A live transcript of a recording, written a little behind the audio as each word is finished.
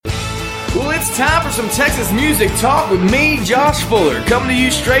Well, it's time for some Texas music talk with me, Josh Fuller, coming to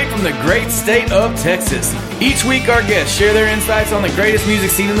you straight from the great state of Texas. Each week, our guests share their insights on the greatest music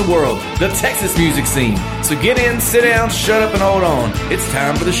scene in the world, the Texas music scene. So get in, sit down, shut up, and hold on. It's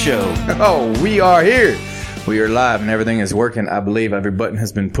time for the show. Oh, we are here. We are live, and everything is working. I believe every button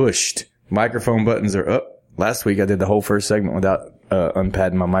has been pushed. Microphone buttons are up. Last week, I did the whole first segment without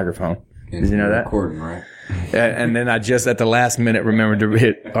unpadding my microphone. Did you know that? Recording, right? And then I just at the last minute remembered to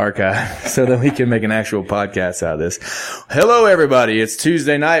hit archive so that we can make an actual podcast out of this. Hello, everybody. It's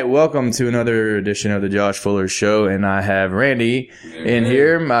Tuesday night. Welcome to another edition of the Josh Fuller Show. And I have Randy in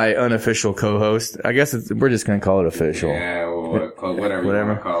here, my unofficial co-host. I guess we're just going to call it official. Yeah, whatever you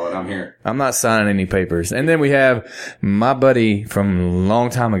want to call it. I'm here. I'm not signing any papers. And then we have my buddy from a long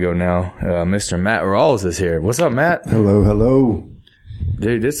time ago now, Mr. Matt Rawls is here. What's up, Matt? Hello, hello.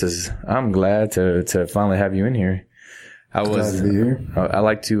 Dude, I'm glad to finally have you in here. Glad to be here. I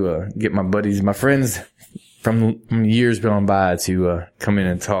like to get my buddies, my friends from years gone by to come in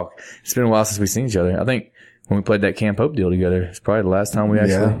and talk. It's been a while since we've seen each other. I think when we played that Camp Hope deal together, it's probably the last time we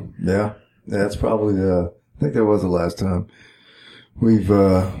actually. Yeah. That's probably I think that was the last time. We've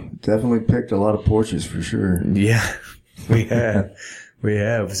definitely picked a lot of porches for sure. Yeah, we have. We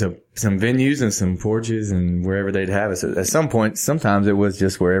have some venues and some porches and wherever they'd have us. At some point, sometimes it was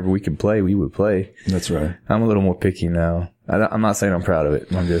just wherever we could play, we would play. That's right. I'm a little more picky now. I'm not saying I'm proud of it.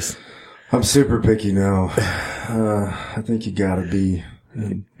 I'm super picky now. I think you gotta be.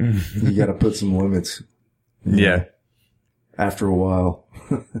 You gotta put some limits. Yeah. After a while.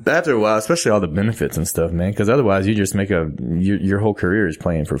 After a while, especially all the benefits and stuff, man. Because otherwise, you just make your whole career is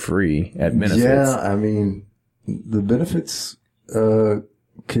playing for free at benefits. Yeah, I mean, the benefits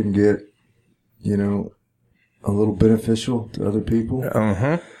can get, a little beneficial to other people.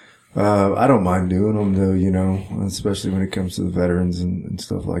 Uh-huh. I don't mind doing them though, especially when it comes to the veterans and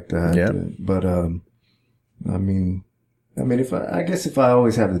stuff like that. Yeah. But, I mean, if I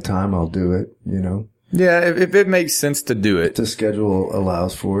always have the time, I'll do it, Yeah, if it makes sense to do it. The schedule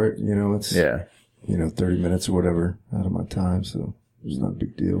allows for it, it's, yeah. 30 minutes or whatever out of my time. So it's not a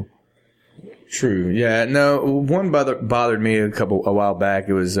big deal. True. Yeah. No, one bothered me a while back.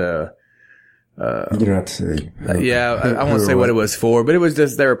 It was, you don't have to say. I won't say what it was for, but it was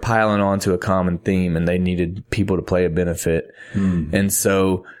just they were piling on to a common theme and they needed people to play a benefit. And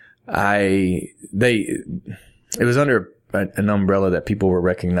so it was under an umbrella that people were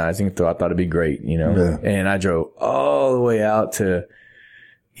recognizing, so I thought it'd be great, Yeah. And I drove all the way out to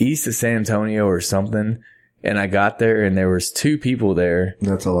east of San Antonio or something. And I got there and there was two people there.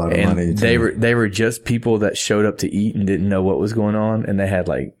 That's a lot of money. They were just people that showed up to eat and didn't know what was going on. And they had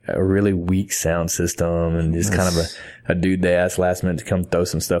like a really weak sound system and just kind of a dude they asked last minute to come throw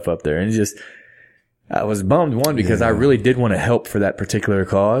some stuff up there. And I was bummed because I really did want to help for that particular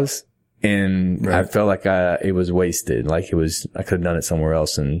cause. And I felt like it was wasted. Like I could have done it somewhere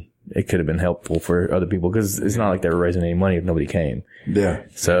else and it could have been helpful for other people because it's not like they were raising any money if nobody came. Yeah.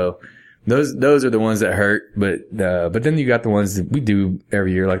 So, those are the ones that hurt, but then you got the ones that we do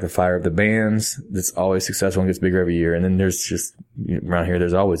every year, like the Fire of the Bands. That's always successful and gets bigger every year. And then there's just, around here,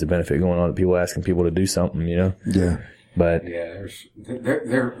 there's always a benefit going on. People asking people to do something, Yeah. But. Yeah,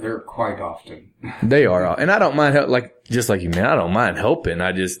 they're quite often. They are. And I don't mind just like you, man, I don't mind helping.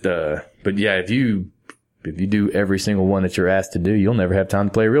 But yeah, if you do every single one that you're asked to do, you'll never have time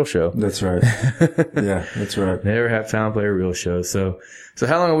to play a real show. That's right. Yeah, that's right. Never have time to play a real show. So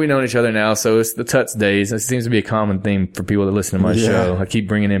how long have we known each other now? So it's the Tuts days. It seems to be a common theme for people that listen to my show. I keep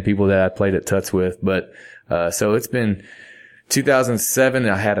bringing in people that I played at Tuts with, but, so it's been 2007.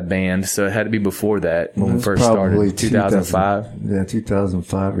 I had a band, so it had to be before that when we first started. 2005. Yeah,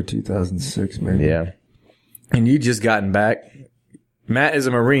 2005 or 2006 maybe. Yeah. And you just gotten back. Matt is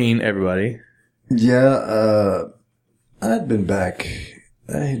a Marine, everybody. Yeah, I hadn't been back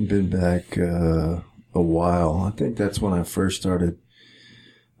a while. I think that's when I first started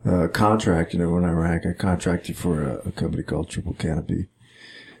contracting over in Iraq. I contracted for a company called Triple Canopy,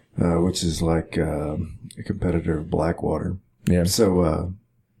 which is like a competitor of Blackwater. Yeah. So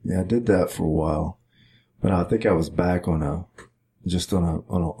I did that for a while, but I think I was back on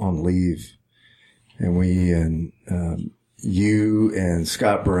leave, and you and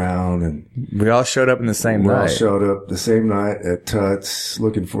Scott Brown and we all showed up in the same night. We all showed up the same night at Tuts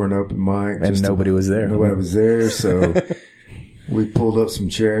looking for an open mic. And nobody was there. Nobody was there. So we pulled up some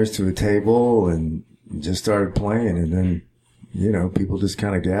chairs to a table and just started playing. And then, people just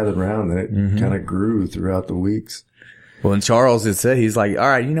kind of gathered around and it kind of grew throughout the weeks. Well, and Charles had said, he's like, all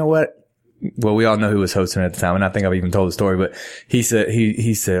right, you know what? well, we all know who was hosting at the time, and I think I've even told the story, but he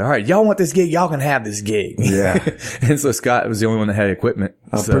said, all right, y'all want this gig? Y'all can have this gig. Yeah. And so Scott was the only one that had equipment.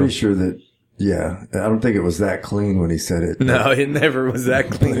 I'm pretty sure that, yeah, I don't think it was that clean when he said it. No, it never was that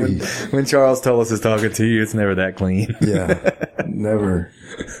clean. When Charles told us he's talking to you, it's never that clean. Yeah. Never.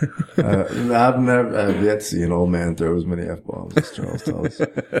 I've yet to see an old man throw as many F-bombs as Charles told us.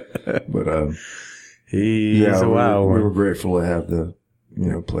 But, he's a wild one. We were grateful to have the,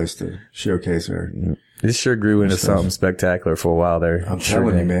 place to showcase our. This sure grew into something spectacular for a while there. I'm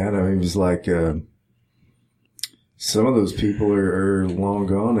telling you, man. I mean, it was like, some of those people are long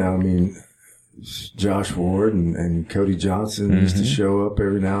gone now. I mean, Josh Ward and Cody Johnson used to show up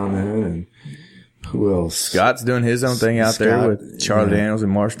every now and then, and who else? Scott's doing his own thing out there with Charlie Daniels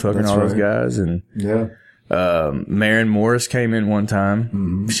and Marsh Tucker and all those guys. And Marion Morris came in one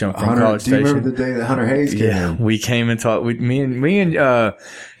time from College Station. Do you remember the day that Hunter Hayes came in? We came and talked. Me and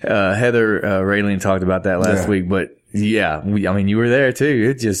Heather Raylene talked about that last week. But yeah, you were there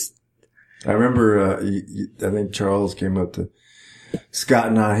too. I remember. I think Charles came up to Scott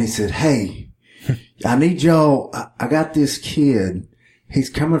and I. He said, "Hey, I need y'all. I got this kid. He's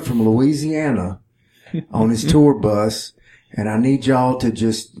coming from Louisiana on his tour bus, and I need y'all to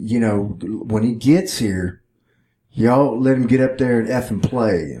just, when he gets here, y'all let him get up there and effing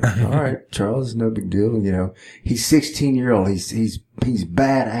play." All right, Charles, no big deal. He's 16-year-old. He's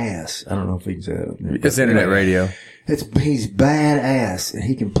badass. I don't know if he can say that. It's internet radio. He's badass, and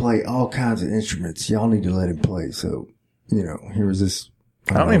he can play all kinds of instruments. Y'all need to let him play. So, here was this.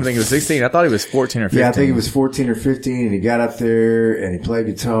 I don't even think he was 16. I thought he was 14 or 15. Yeah, I think he was 14 or 15, and he got up there, and he played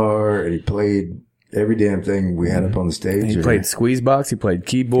guitar, and he played every damn thing we had up on the stage. He played squeeze box, he played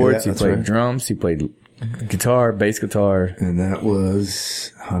keyboards, he played drums, he played guitar, bass guitar. And that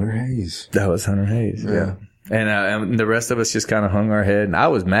was Hunter Hayes. That was Hunter Hayes, yeah. And the rest of us just kind of hung our head, and I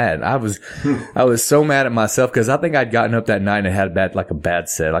was mad. I was so mad at myself because I think I'd gotten up that night and had a bad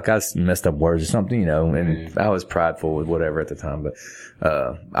set. Like I messed up words or something, and I was prideful with whatever at the time. But,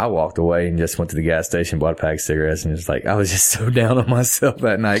 I walked away and just went to the gas station, bought a pack of cigarettes, and I was just so down on myself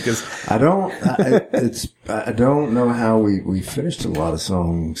that night because I don't know how we finished a lot of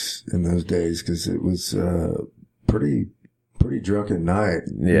songs in those days because it was, pretty drunken night.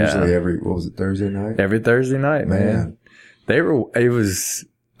 Yeah. Usually Thursday night? Every Thursday night, man.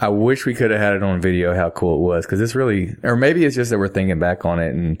 I wish we could have had it on video how cool it was because it's really, or maybe it's just that we're thinking back on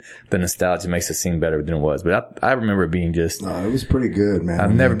it and the nostalgia makes it seem better than it was. But I remember it being just. No, it was pretty good, man.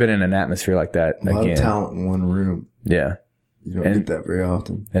 I've never been in an atmosphere like that again. A lot of talent in one room. Yeah. You don't get that very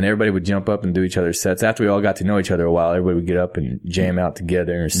often. And everybody would jump up and do each other's sets. After we all got to know each other a while, everybody would get up and jam out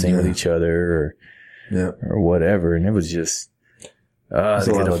together and sing with each other or whatever. And it was just. It's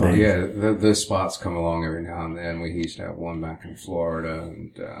a lot of fun. Yeah, those spots come along every now and then. We used to have one back in Florida,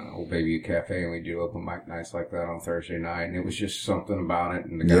 and Old Baby Cafe, and we do open mic nights like that on Thursday night. And it was just something about it.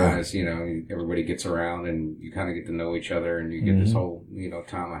 And the guys, everybody gets around, and you kind of get to know each other, and you get this whole,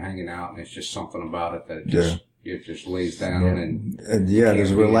 time of hanging out, and it's just something about it that it just lays down. And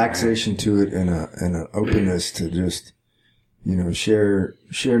there's a relaxation to it and an openness to just, share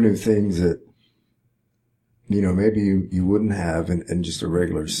new things that. Maybe you wouldn't have in just a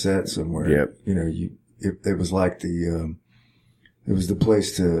regular set somewhere. Yep. It was like it was the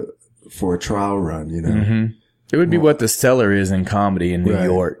place for a trial run, Mm-hmm. It would be what the Cellar is in comedy in New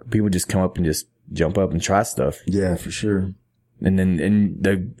York. People just come up and just jump up and try stuff. Yeah, for sure. And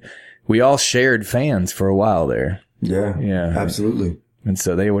then we all shared fans for a while there. Yeah. Yeah. Absolutely. And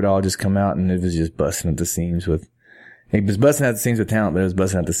so they would all just come out and it was just busting at the seams with. It was busting at the seams with talent, but it was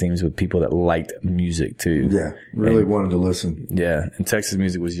busting at the seams with people that liked music too. Yeah, really wanted to listen. Yeah, and Texas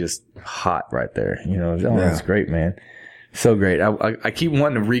music was just hot right there. That's great, man. So great. I keep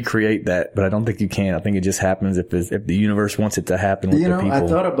wanting to recreate that, but I don't think you can. I think it just happens if the universe wants it to happen with the people. I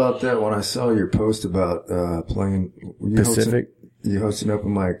thought about that when I saw your post about playing Pacific. You host an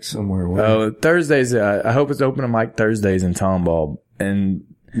open mic somewhere. Oh, Thursdays. I hope it's open mic Thursdays in Tomball, and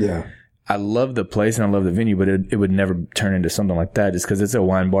I love the place and I love the venue, but it would never turn into something like that just because it's a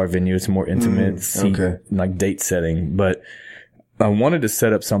wine bar venue. It's a more intimate like date setting. But I wanted to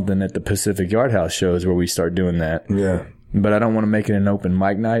set up something at the Pacific Yard House shows where we start doing that. Yeah. But I don't want to make it an open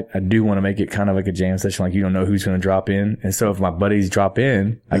mic night. I do want to make it kind of like a jam session. Like you don't know who's going to drop in. And so if my buddies drop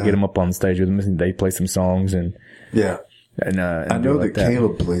in, I get them up on stage with them and they play some songs and. Yeah. And I know that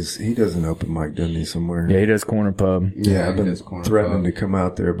Caleb plays, he does an open mic, doesn't he, somewhere? Yeah, he does Corner Pub. Yeah, I've been threatening to come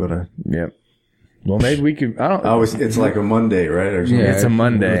out there, but Yep. Well, maybe we could, it's like a Monday, right? Or something. Yeah, it's a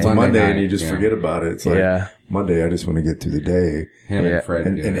Monday. It's a Monday and you just forget about it. It's like, Monday, I just want to get through the day. Him and Fred.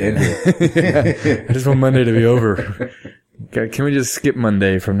 And end it. I just want Monday to be over. Can we just skip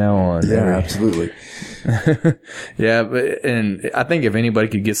Monday from now on? Yeah, absolutely. Yeah, and I think if anybody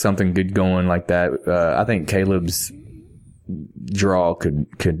could get something good going like that, I think Caleb's draw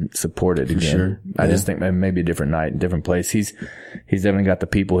could support it again. Sure. I just think maybe a different night, different place. He's definitely got the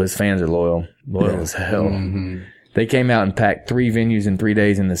people. His fans are loyal as hell. Mm-hmm. They came out and packed 3 venues in 3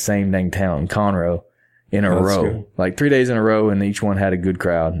 days in the same dang town, Conroe, in a row. Good. Like 3 days in a row, and each one had a good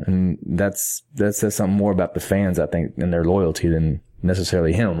crowd. And that says something more about the fans, I think, and their loyalty than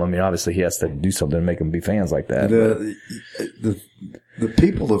necessarily him. I mean, obviously he has to do something to make them be fans like that. The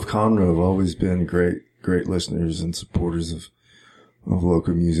people of Conroe have always been great listeners and supporters of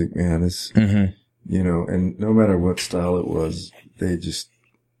local music, man. It's, you know, and no matter what style it was, they just,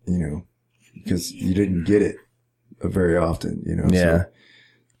 you know, because you didn't get it very often, you know. Yeah. So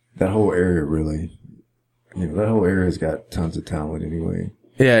that whole area really, you know, that whole area's got tons of talent anyway.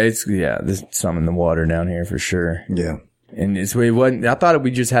 Yeah, there's some in the water down here for sure. Yeah. And I thought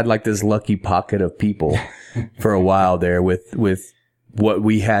we just had like this lucky pocket of people for a while there with what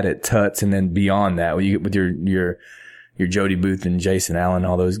we had at Tuts, and then beyond that, with your Jody Booth and Jason Allen,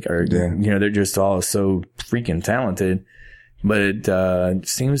 all those are, you know, they're just all so freaking talented. But it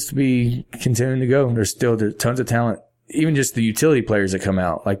seems to be continuing to go. There's tons of talent. Even just the utility players that come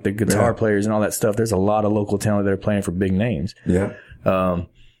out, like the guitar players and all that stuff. There's a lot of local talent that are playing for big names. Yeah.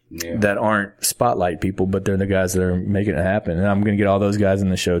 That aren't spotlight people, but they're the guys that are making it happen. And I'm going to get all those guys in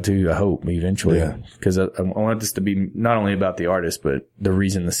the show too, I hope, eventually. Yeah. Because I want this to be not only about the artist, but the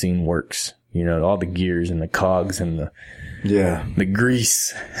reason the scene works. You know, all the gears and the cogs and the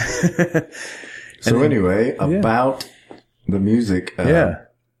grease. So anyway, about the music. Hey,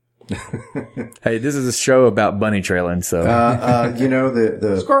 this is a show about bunny trailing, so. You know,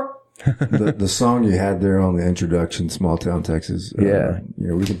 the song you had there on the introduction, Small Town Texas. You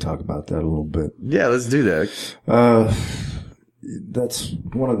know, we can talk about that a little bit. Yeah, let's do that. That's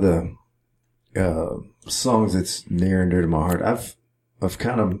one of the songs that's near and dear to my heart. I've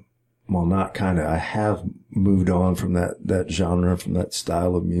kind of, well, not kind of, I have moved on from that genre, from that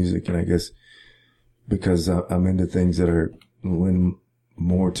style of music. And I guess because I'm into things that are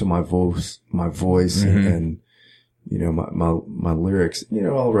more to my voice and you know, my lyrics, you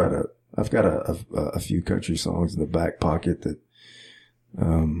know, I've got a few country songs in the back pocket that,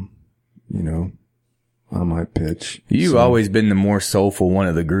 you know, I might pitch. You've always been the more soulful one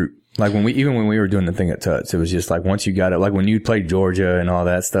of the group. Like when we were doing the thing at Tuts, it was just like once you got it, like when you played Georgia and all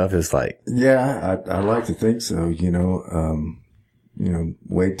that stuff, it's like. Yeah, I like to think so, you know,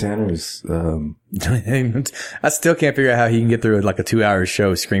 Wade Tanner's, I still can't figure out how he can get through like a 2-hour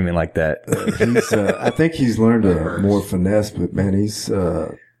show screaming like that. I think he's learned a more finesse, but man, he's,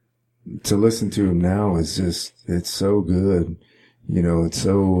 to listen to him now is just, it's so good. You know, it's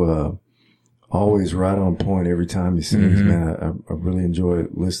so, always right on point every time he sings, man. I really enjoy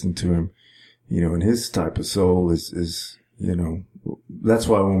listening to him, you know, and his type of soul is, you know, that's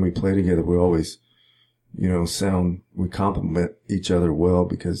why when we play together, we always, you know, we complement each other well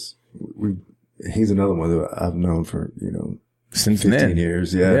because he's another one that I've known for, you know, since 15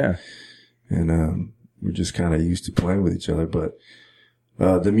 years. Yeah. And, we're just kind of used to playing with each other. But,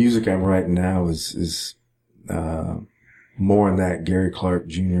 the music I'm writing now is more in that Gary Clark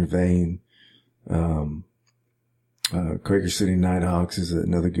Jr. vein. Quaker City Nighthawks is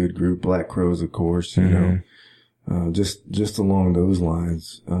another good group. Black Crows, of course, you know, just along those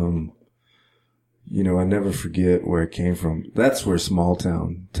lines. You know, I never forget where it came from. That's where Small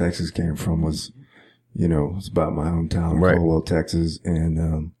Town Texas came from was, you know, it's about my hometown, Caldwell, Texas.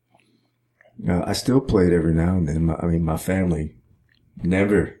 And, I still play it every now and then. My family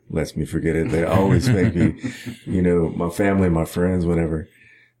never lets me forget it. They always make me, you know, my family, my friends, whatever.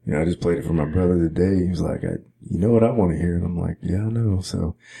 You know, I just played it for my brother today. He was like, you know what I want to hear? And I'm like, yeah, I know.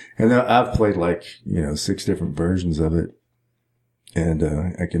 So, and then I've played like, you know, 6 different versions of it. And,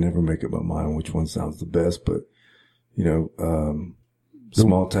 I can never make up my mind which one sounds the best, but, you know,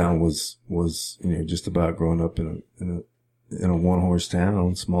 Small Town was, you know, just about growing up in a one-horse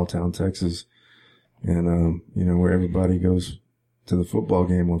town, Small Town, Texas. And, you know, where everybody goes to the football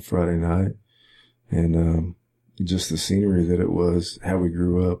game on Friday night. And, just the scenery that it was, how we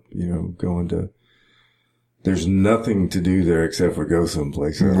grew up, you know, there's nothing to do there except for go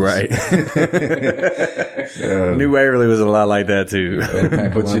someplace else. Right. New Waverly was a lot like that too.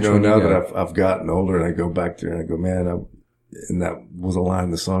 But you know, now that I've gotten older and I go back there and I go, man, and that was a line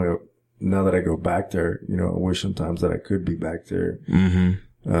in the song. Now that I go back there, you know, I wish sometimes that I could be back there.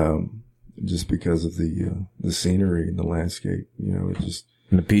 Just because of the scenery and the landscape, you know, it just.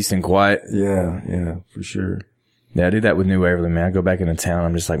 And the peace and quiet. Yeah, for sure. Yeah, I do that with New Waverly, man. I go back into town.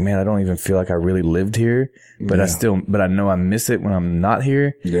 I'm just like, man, I don't even feel like I really lived here, but but I know I miss it when I'm not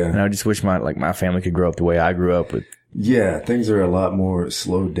here. Yeah. And I just wish my family could grow up the way I grew up with. Yeah. Things are a lot more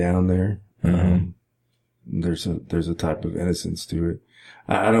slowed down there. Mm-hmm. There's a type of innocence to it.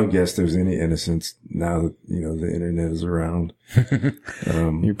 I don't guess there's any innocence now that, the internet is around.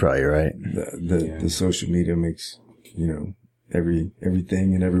 You're probably right. The social media makes,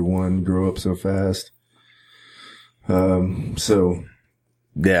 everything and everyone grow up so fast. So.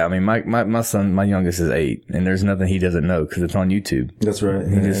 Yeah, I mean, my son, my youngest is 8, and there's nothing he doesn't know because it's on YouTube. That's right.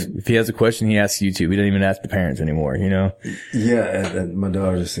 If he has a question, he asks YouTube. He doesn't even ask the parents anymore, Yeah, and my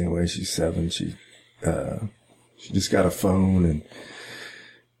daughter's the same way. She's 7. She just got a phone, and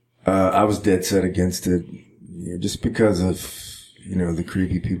I was dead set against it, just because of, the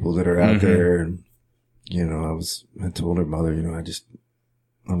creepy people that are out there. And, I told her mother,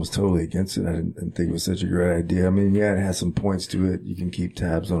 I was totally against it. I didn't think it was such a great idea. I mean, yeah, it has some points to it. You can keep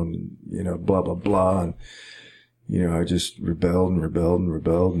tabs on, blah, blah, blah. And, I just rebelled. And,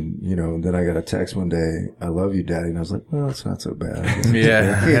 and then I got a text one day, "I love you, Daddy." And I was like, well, it's not so bad.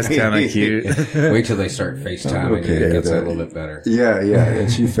 Yeah, that's kind of cute. Wait till they start FaceTiming. Okay, it gets a little bit better. Yeah.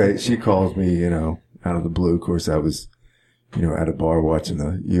 And she calls me, out of the blue. Of course, I was, at a bar watching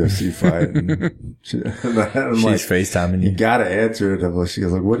the UFC fight. And she's FaceTiming you. You gotta answer it. She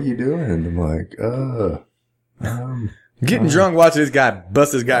goes like, "What are you doing?" And I'm like, getting drunk watching this guy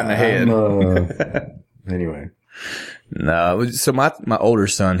bust this guy in the head. Anyway. No, so my older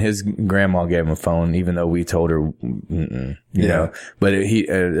son, his grandma gave him a phone, even though we told her, you know, but he,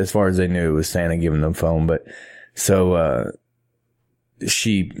 as far as they knew, it was Santa giving them a phone. But so,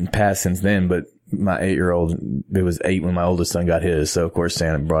 she passed since then, but my 8-year-old, it was 8 when my oldest son got his. So of course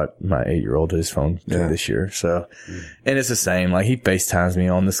Santa brought my 8-year-old his phone this year. So, and it's the same. Like he FaceTimes me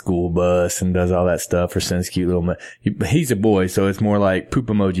on the school bus and does all that stuff or sends cute little, he's a boy. So it's more like poop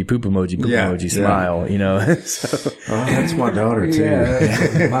emoji, smile, you know. So, that's my daughter too.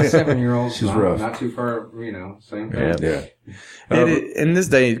 Yeah, my 7-year-old, she's rough. Not too far, same thing. Yeah. In this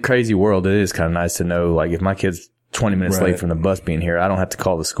day, crazy world, it is kind of nice to know, like if my kid's 20 minutes late from the bus being here, I don't have to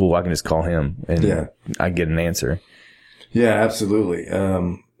call the school. I can just call him and I get an answer. Yeah, absolutely.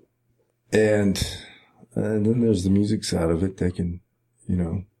 And then there's the music side of it. They can,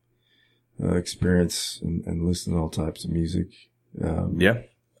 experience and listen to all types of music. And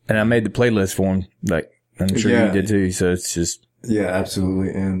I made the playlist for him. Like, I'm sure you did too. So it's just. Yeah,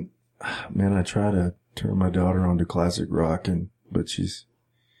 absolutely. And man, I try to turn my daughter onto classic rock but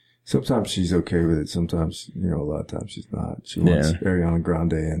sometimes she's okay with it. Sometimes, a lot of times she's not. She wants Ariana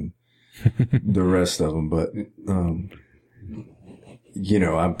Grande and the rest of them. But, I'm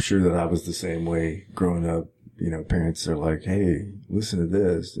sure that I was the same way growing up. Parents are like, "Hey, listen to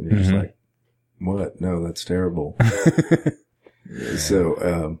this." And you're just like, "What? No, that's terrible."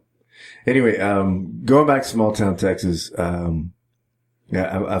 So, anyway, going back to small town Texas, I've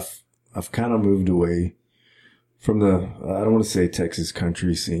kind of moved away from the, I don't want to say Texas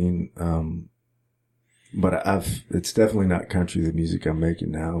country scene, but it's definitely not country, the music I'm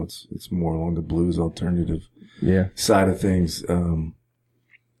making now. It's more along the blues alternative side of things.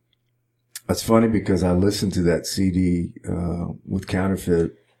 It's funny because I listened to that CD, with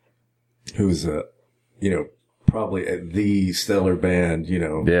Counterfeit, who's probably the stellar band,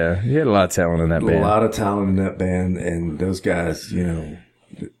 Yeah, he had a lot of talent in that band. A lot of talent in that band, and those guys,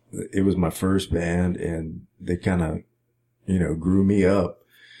 it was my first band, and they kind of, grew me up,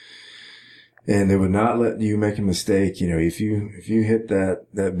 and they would not let you make a mistake. If you hit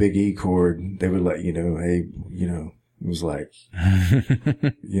that big E chord, they would let you know, hey, it was like,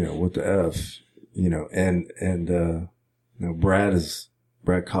 what the F, and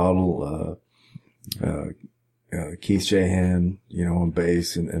Brad Cottle, Keith Shahan, on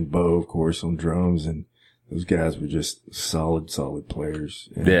bass, and Bo, of course, on drums, and those guys were just solid players.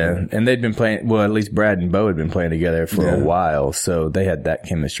 And they'd been playing, well, at least Brad and Bo had been playing together for a while, so they had that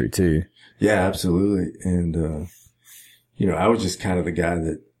chemistry too. Yeah, absolutely. And, I was just kind of the guy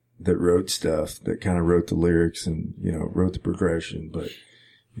that wrote stuff, that kind of wrote the lyrics and, wrote the progression. But,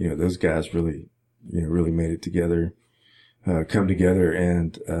 those guys really made it together, come together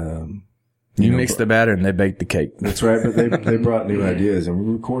and, you mixed the batter and they baked the cake. That's right. But they brought new ideas, and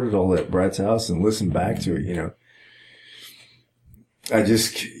we recorded all that at Brad's house and listened back to it, I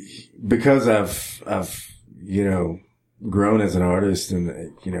just, because I've, grown as an artist,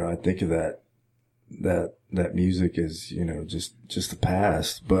 and, I think of that music as, just the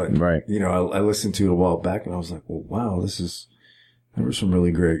past. But, I listened to it a while back and I was like, well, wow, there were some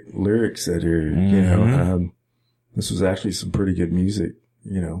really great lyrics that are, this was actually some pretty good music,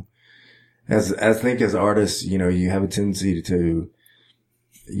 as I think as artists, you know, you have a tendency to,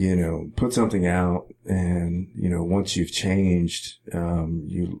 you know, put something out and, you know, once you've changed,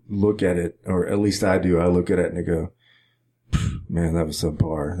 you look at it, or at least I do. I look at it and I go, man, that was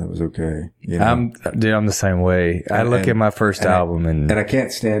subpar. That was okay. You know? I'm the same way. I look at my first album and I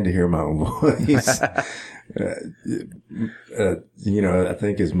can't stand to hear my own voice. You know, I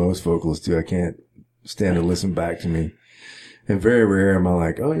think as most vocalists do, I can't stand to listen back to me. And very rare am I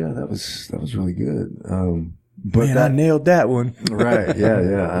like, oh yeah, that was really good. But man, I nailed that one. Right.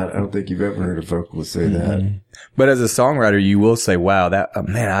 Yeah. I don't think you've ever heard a vocalist say that. But as a songwriter, you will say, wow,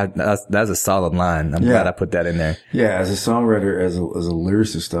 that's a solid line. I'm glad I put that in there. Yeah. As a songwriter, as a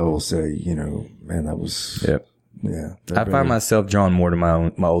lyricist, I will say, you know, man, that was, yeah. I find myself drawn more to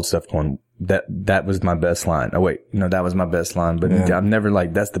my old stuff going, that was my best line. Oh wait, no, that was my best line. But I'm never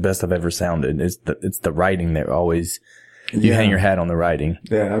like, that's the best I've ever sounded. It's the writing that always, you hang your hat on the writing.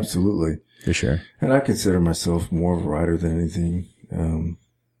 Yeah, absolutely. For sure. And I consider myself more of a writer than anything. You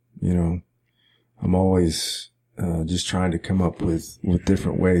know, I'm always, just trying to come up with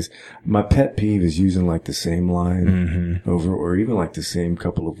different ways. My pet peeve is using like the same line over, or even like the same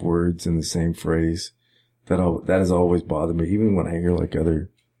couple of words in the same phrase. That has always bothered me. Even when I hear like other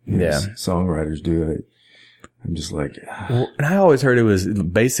songwriters do it, I'm just like, Well, and I always heard it was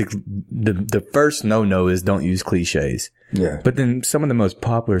the first no is don't use cliches. Yeah. But then some of the most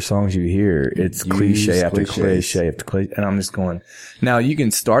popular songs you hear, it's cliche after cliche after cliche. And I'm just going, now you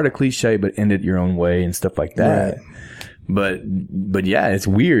can start a cliche, but end it your own way and stuff like that. Right. But yeah, it's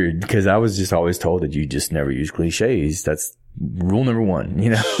weird because I was just always told that you just never use cliches. That's rule number one, you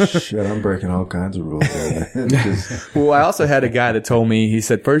know? Shit, I'm breaking all kinds of rules. Well, I also had a guy that told me, he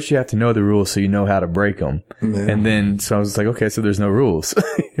said, first you have to know the rules so you know how to break them. Yeah. And then, so I was like, okay, so there's no rules.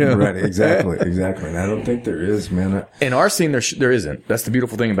 You know? Right, exactly. And I don't think there is, man. In our scene, there isn't. That's the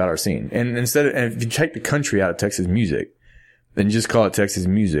beautiful thing about our scene. And and if you take the country out of Texas music, then you just call it Texas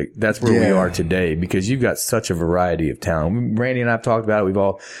music. That's where we are today because you've got such a variety of talent. Randy and I have talked about it.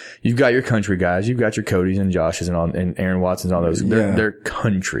 You've got your country guys, you've got your Codys and Joshes and Aaron Watsons and all those. They're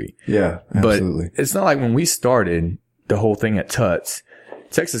country. Yeah, absolutely. But it's not like when we started the whole thing at Tuts,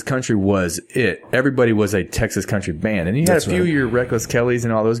 Texas country was it. Everybody was a Texas country band. And you had a few of your Reckless Kellys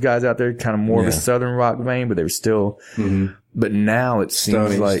and all those guys out there, kind of more of a southern rock vein, but they were still, but now it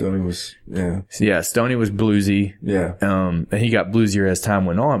seems like Stoney was, Stoney was bluesy. Yeah. And he got bluesier as time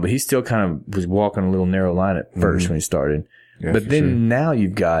went on, but he still kind of was walking a little narrow line at first when he started. Yeah, but then now you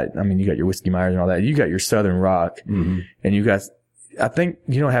got your Whiskey Myers and all that. You got your southern rock and you got, I think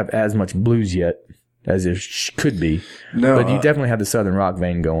you don't have as much blues yet as it could be. No. But you definitely have the southern rock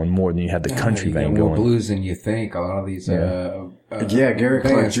vein going more than you had the country vein going. More blues than you think. A lot of these, Gary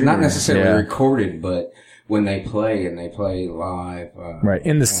Clark Jr. Not necessarily recorded, but when they play live, right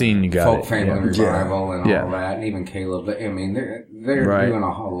in the scene, you got Folk Family Revival and all that, and even Caleb. I mean, they're doing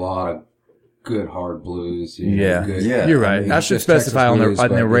a whole lot of good hard blues. You're right. I mean, I should specify on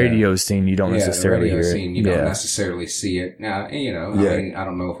the radio scene, you don't necessarily hear it. You don't necessarily see it. Now, you know, I mean, I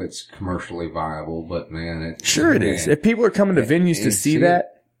don't know if it's commercially viable, but man, it is. If people are coming to venues to see that,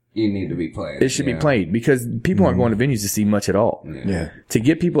 you need to be playing. It should be played because people aren't going to venues to see much at all. Yeah. To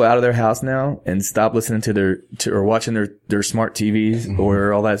get people out of their house now and stop listening to or watching their smart TVs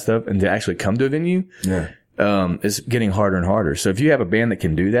or all that stuff and to actually come to a venue. Yeah. Is getting harder and harder. So if you have a band that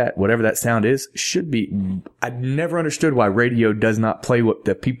can do that, whatever that sound is, should be. I've never understood why radio does not play what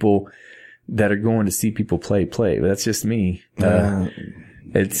the people that are going to see people play. But that's just me. I'm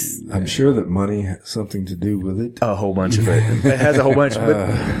sure that money has something to do with it. A whole bunch of it. It has a whole bunch.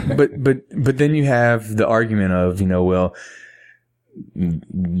 But then you have the argument of, well,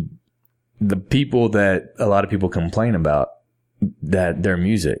 the people that a lot of people complain about that their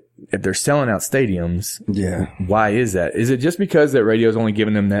music, if they're selling out stadiums, why is that? Is it just because that radio is only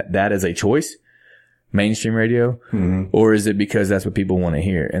giving them that as a choice, mainstream radio, or is it because that's what people want to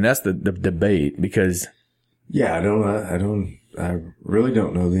hear? And that's the debate. Because I really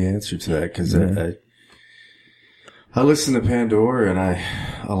don't know the answer to that because I listen to Pandora and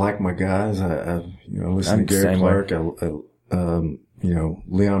I like my guys. I listen to Gary Clark.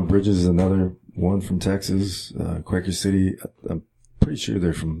 Leon Bridges is another one from Texas, Quaker City. I'm pretty sure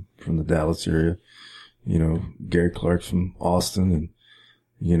they're from the Dallas area. Gary Clark's from Austin,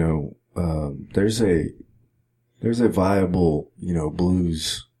 and there's a viable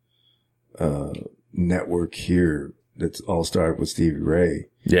blues network here that's all started with Stevie Ray.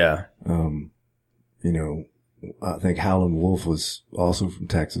 Yeah. I think Howlin' Wolf was also from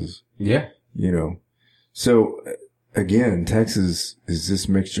Texas. Yeah. So again, Texas is this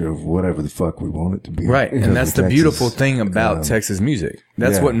mixture of whatever the fuck we want it to be. Right. And that's the beautiful thing about Texas music.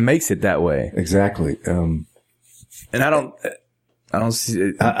 That's what makes it that way. Exactly. And I don't see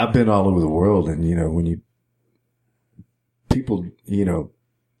it. I've been all over the world, and, you know, when people, you know,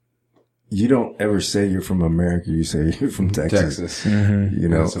 you don't ever say you're from America. You say you're from Texas. Mm-hmm. You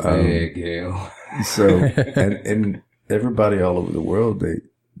know, that's a big deal. So, and everybody all over the world,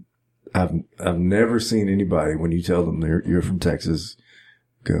 I've never seen anybody, when you tell them you're from Texas,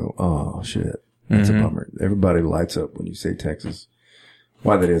 go, oh shit, that's a bummer. Everybody lights up when you say Texas.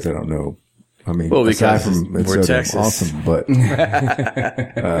 Why that is, I don't know. I mean, well, aside from we're so Texas. Awesome, but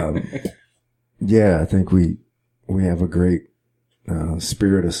yeah, I think we have a great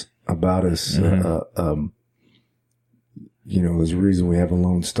spirit about us. You know, there's a reason we have a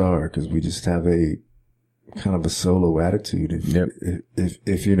Lone Star, because we just have a kind of a solo attitude.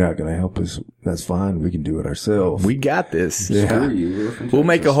 If you're not going to help us, that's fine. We can do it ourselves. We got this. Yeah. We'll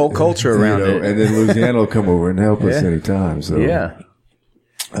make a whole culture around it. And then Louisiana will come over and help us anytime. So yeah,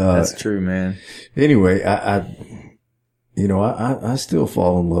 that's true, man. Anyway, I still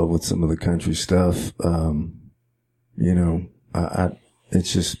fall in love with some of the country stuff. You know,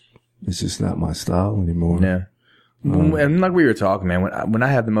 it's just not my style anymore. Yeah. And like we were talking, man, when I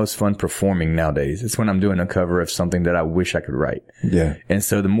have the most fun performing nowadays, it's when I'm doing a cover of something that I wish I could write. Yeah. And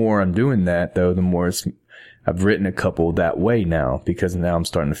so the more I'm doing that, though, the more I've written a couple that way now, because now I'm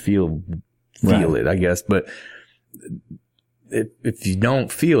starting to feel it, I guess. But if you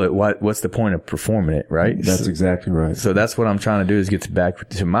don't feel it, what's the point of performing it, right? That's exactly right. So that's what I'm trying to do, is get back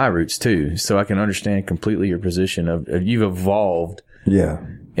to my roots too, so I can understand completely your position of you've evolved. Yeah.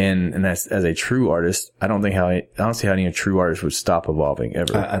 And as a true artist, I don't see how any true artist would stop evolving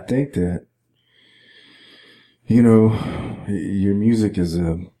ever. I think that, you know, your music is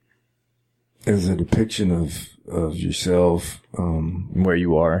a depiction of yourself, where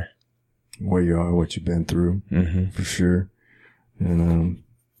you are, what you've been through, for sure. And,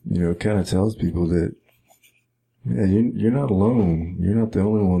 you know, it kind of tells people that, yeah, you're not alone. You're not the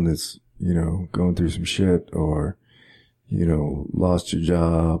only one that's, you know, going through some shit, or, you know, lost your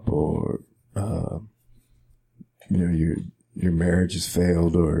job, or, you know, your marriage has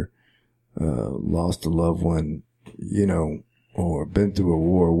failed, or, lost a loved one, you know, or been through a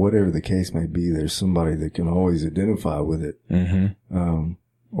war, whatever the case may be. There's somebody that can always identify with it.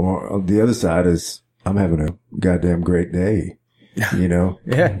 Or on the other side is, I'm having a goddamn great day, you know?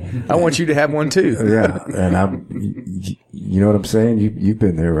 Yeah. I want you to have one too. Yeah. And you know what I'm saying? You've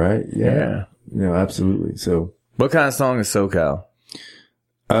been there, right? Yeah. You know, absolutely. So. What kind of song is SoCal?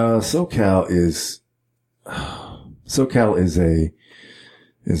 SoCal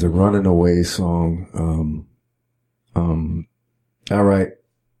is a running away song.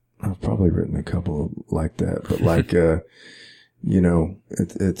 I've probably written a couple like that, but like, you know,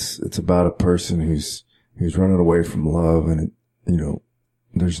 it's about a person who's running away from love, and you know,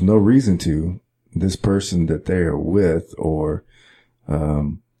 there's no reason to. This person that they are with, or,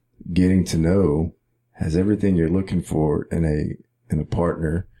 getting to know, has everything you're looking for in a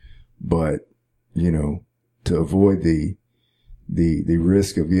partner, but, you know, to avoid the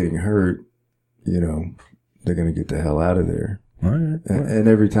risk of getting hurt, you know, they're going to get the hell out of there. All right. And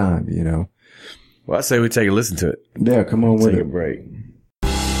every time, you know. Well, I say we take a listen to it. Yeah, come on with it. Take a break.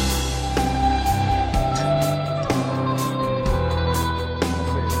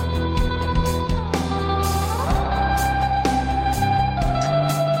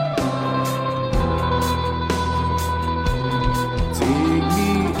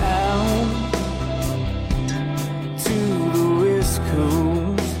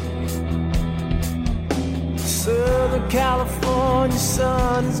 California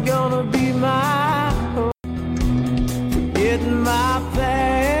sun is gonna be my home. Forgetting my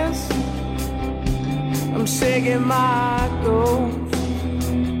past, I'm shaking my ghost.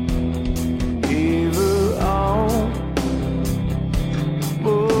 Ever on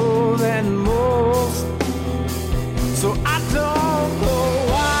more than most, so I don't know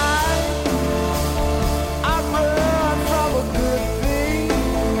why I run from a good thing.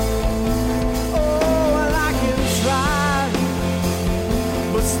 Oh, and I can try,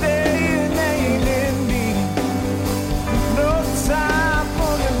 but staying ain't in me. No time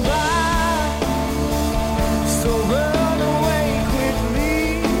for goodbye, so run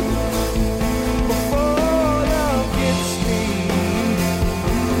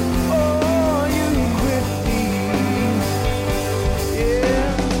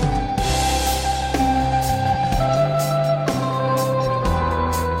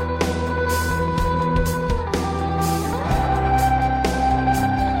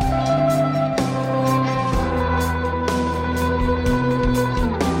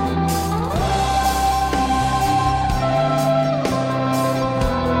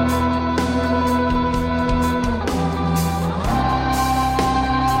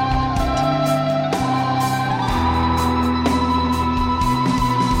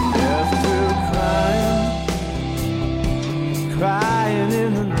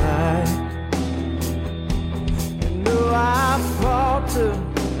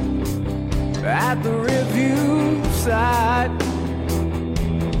at the review side.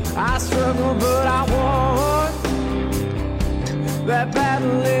 I struggle, but I won that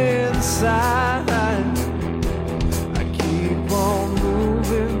battle inside. I keep on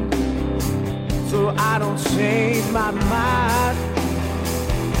moving so I don't change my mind.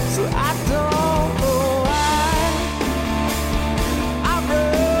 So I don't know why I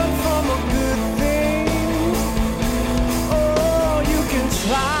run from a good thing. Oh, you can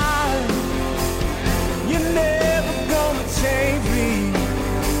try. You're never gonna change me.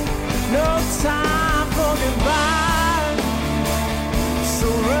 No time for goodbye. So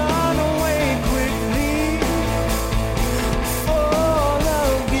run away quickly before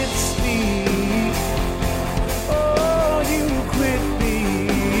love gets sweet. Oh, you quit me.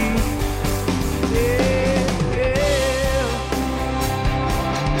 Yeah, yeah.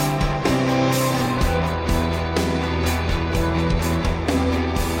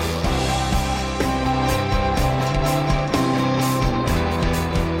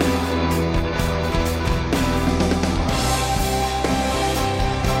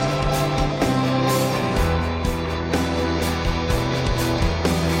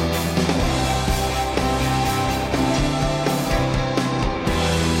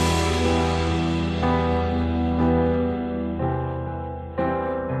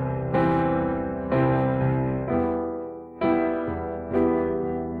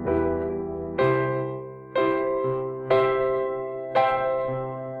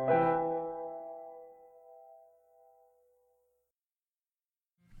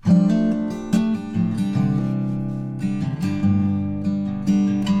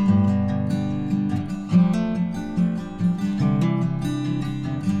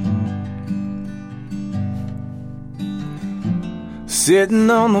 Sitting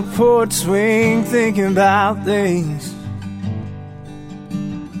on the porch swing, thinking about things.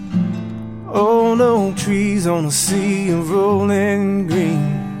 Old oak trees on a sea of rolling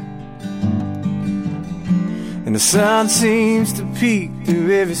green, and the sun seems to peek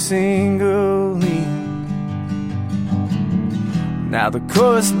through every single leaf. Now the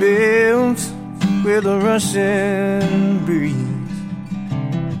chorus builds with a rushing breeze.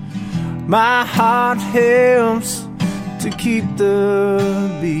 My heart helps to keep the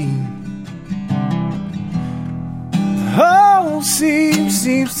beat. The whole scene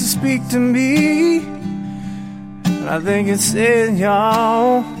seems to speak to me, and I think it said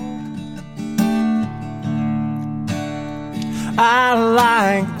y'all. I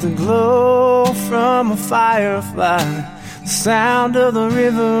like the glow from a firefly, the sound of the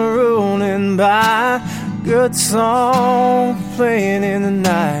river rolling by, good song playing in the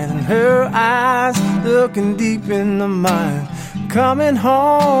night, and her eyes looking deep into mine. Coming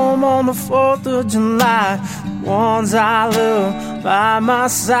home on the 4th of July, the ones I love by my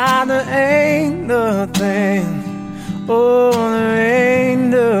side. There ain't nothing, oh, there ain't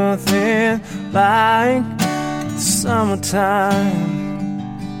nothing like summertime.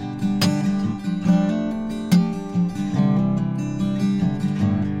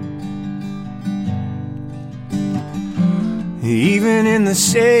 Even in the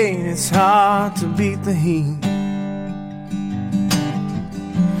shade, it's hard to beat the heat,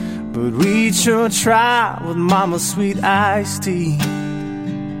 but we sure try with Mama's sweet iced tea.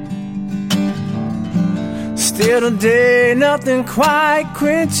 Still today, nothing quite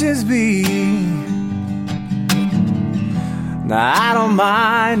quenches me. Now I don't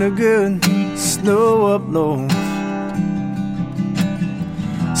mind a good snow up north.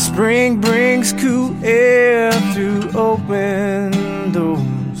 Spring brings cool air through open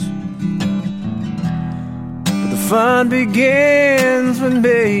doors, but the fun begins when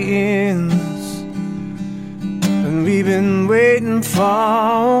May ends, and we've been waiting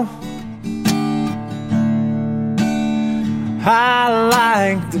for. I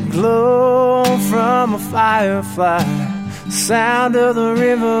like the glow from a firefly, sound of the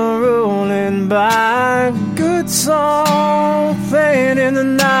river rolling by, good song playing in the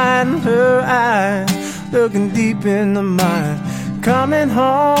night, and her eyes looking deep into mine. Coming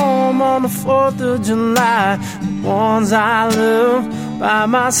home on the 4th of July, the ones I love by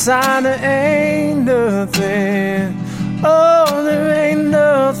my side. There ain't nothing, oh, there ain't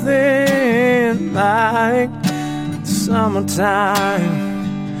nothing like summertime.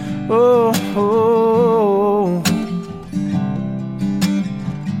 Oh, oh, oh.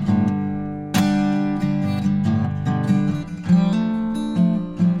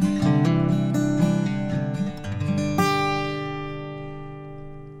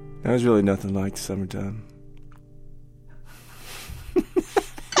 There's really nothing like summertime.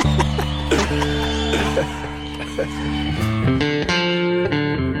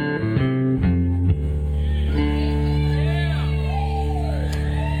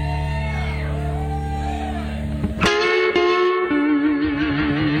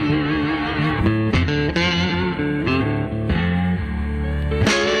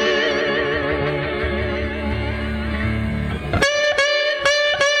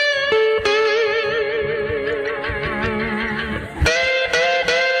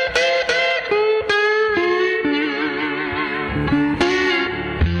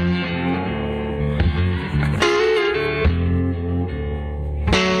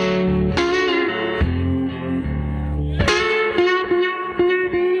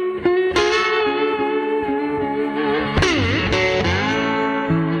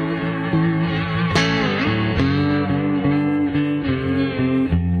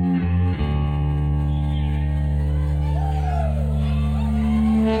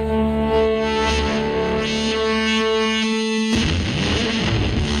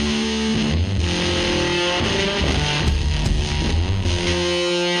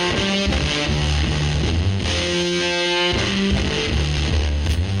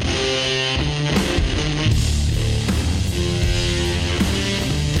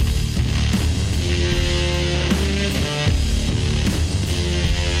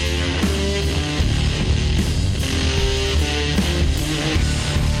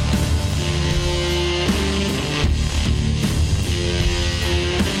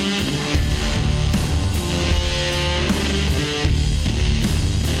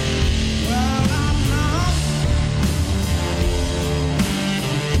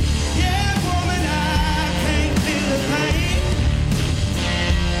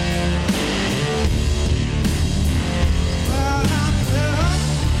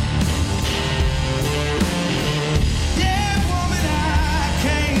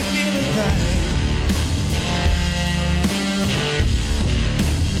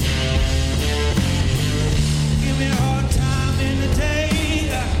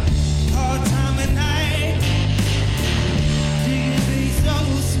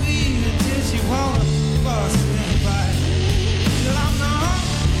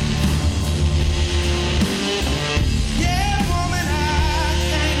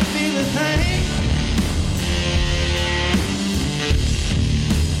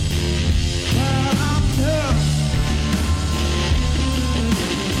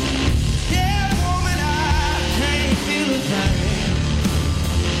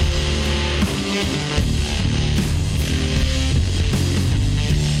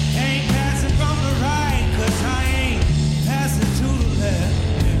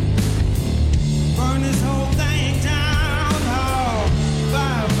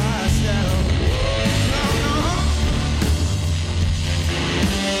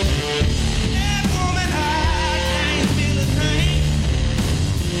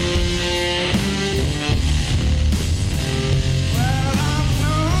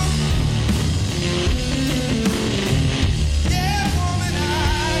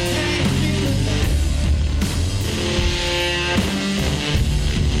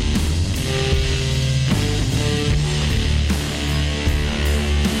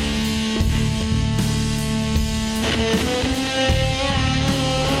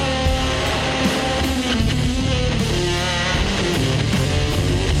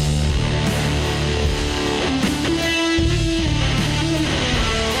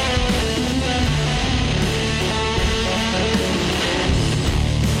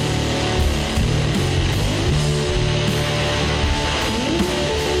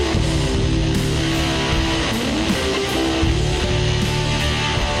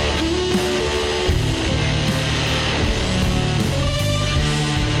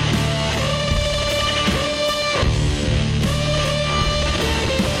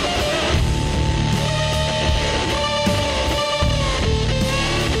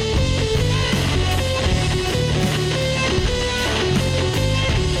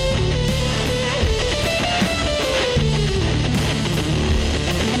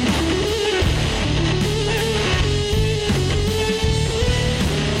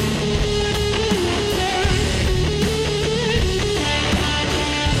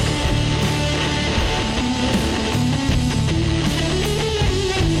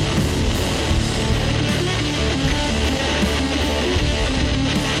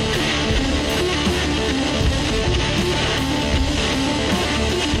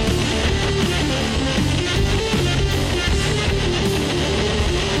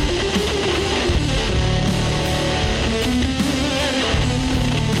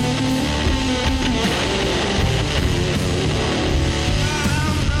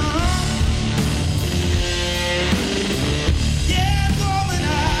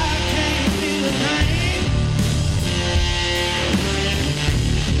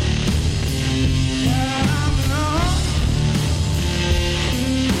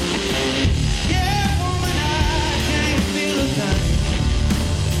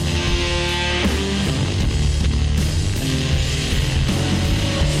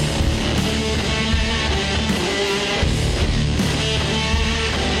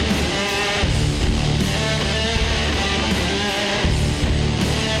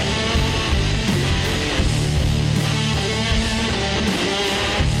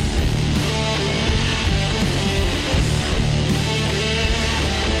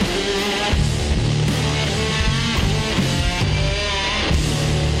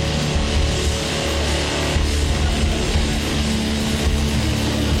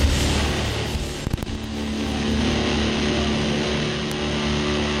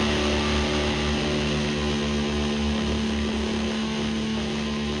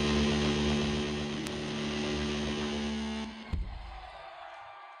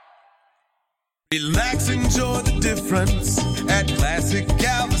 Relax, enjoy the difference at Classic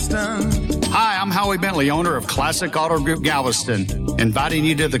Galveston. Hi, I'm Howie Bentley, owner of Classic Auto Group Galveston, inviting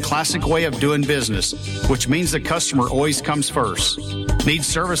you to the classic way of doing business, which means the customer always comes first. Need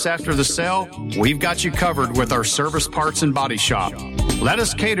service after the sale? We've got you covered with our service parts and body shop. Let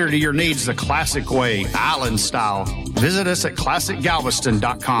us cater to your needs the classic way, island style. Visit us at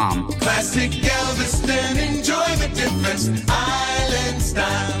ClassicGalveston.com. Classic Galveston, enjoy the difference, island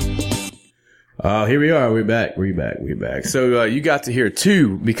style. Here we are. We're back. So, you got to hear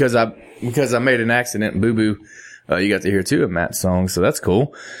two because I made an accident, boo-boo. You got to hear two of Matt's songs, so that's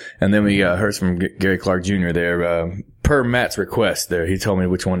cool. And then we heard from Gary Clark Jr. there, per Matt's request there. He told me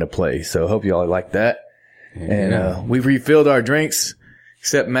which one to play. So hope y'all like that. Yeah. And, we've refilled our drinks,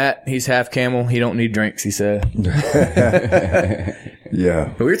 except Matt. He's half camel. He don't need drinks, he said.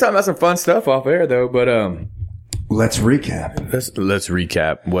 Yeah. But we were talking about some fun stuff off air though, but, let's recap. Let's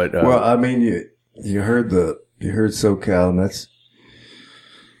recap what, well, I mean, you heard SoCal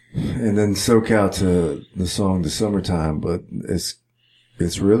and then SoCal to the song The Summertime, but it's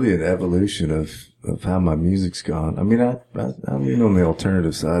really an evolution of how my music's gone. I mean, I'm in on the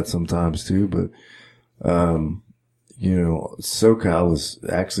alternative side sometimes too, but, SoCal was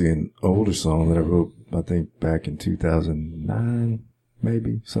actually an older song that I wrote, I think back in 2009,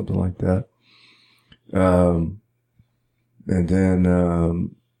 maybe something like that. And then,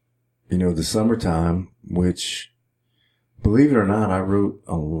 The Summertime, which, believe it or not, I wrote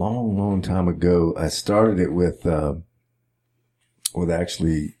a long, long time ago. I started it with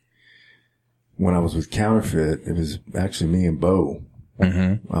actually, when I was with Counterfeit, it was actually me and Bo.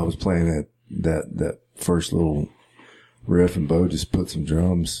 Mm-hmm. I was playing that first little riff, and Bo just put some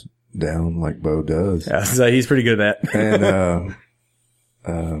drums down like Bo does. Yeah, so he's pretty good at that.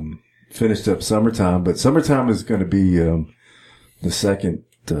 And, finished up Summertime, but Summertime is going to be the second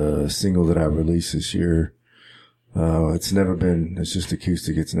single that I released this year. It's just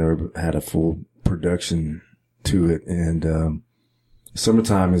acoustic. It's never had a full production to it. And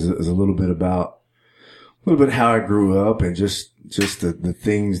Summertime is a little bit how I grew up, and just the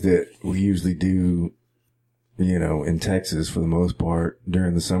things that we usually do, in Texas for the most part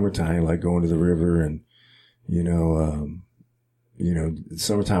during the summertime, like going to the river and,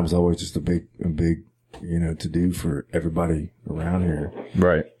 summertime is always just a big, to do for everybody around here.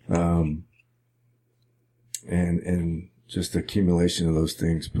 Right. And just the accumulation of those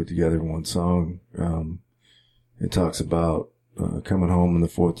things put together in one song. It talks about, coming home on the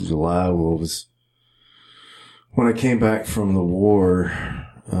 4th of July. Well, when I came back from the war,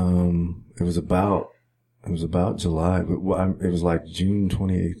 it was about July, but it was like June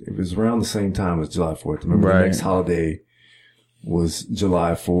 28th. It was around the same time as July 4th. Remember, right. The next holiday was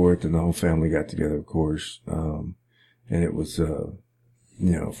July 4th, and the whole family got together, of course. And it was, 4th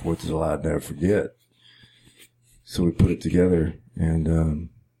of July, I'd never forget. So we put it together, and,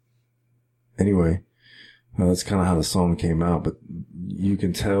 anyway, that's kind of how the song came out, but you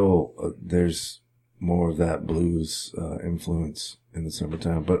can tell there's more of that blues, influence in the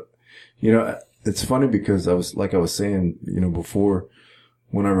Summertime. But, it's funny because I was saying, before,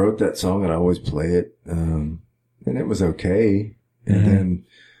 when I wrote that song, I'd always play it, and it was okay. And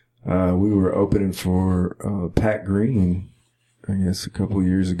then, we were opening for, Pat Green, I guess a couple of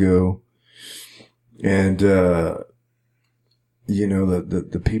years ago. And, the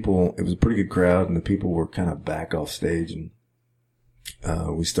people, it was a pretty good crowd, and the people were kind of back off stage, and,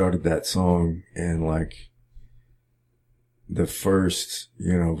 we started that song, and like, the first,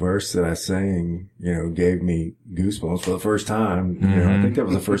 verse that I sang, gave me goosebumps for the first time. I think that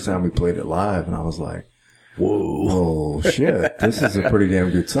was the first time we played it live, and I was like, whoa, shit, this is a pretty damn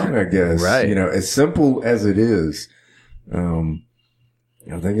good song, I guess. Right. As simple as it is, I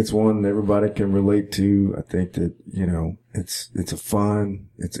think it's one everybody can relate to. I think that, it's a fun,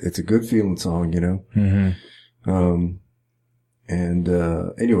 it's a good feeling song,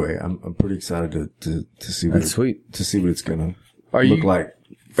 Anyway, I'm pretty excited to see what it's gonna look like.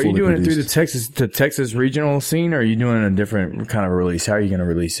 Are you doing it through the Texas regional scene, or are you doing a different kind of release? How are you going to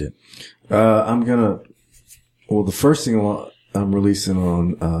release it? The first thing I'm releasing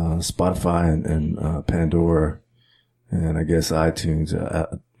on, Spotify and Pandora, and I guess iTunes. I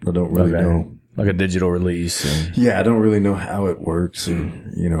don't really know. Like a digital release. Yeah, I don't really know how it works,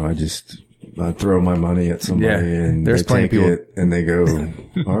 and, I throw my money at somebody, and they take it, and they go,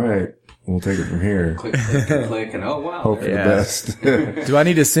 all right, we'll take it from here. Click, and oh, wow. Hope for the best. Do I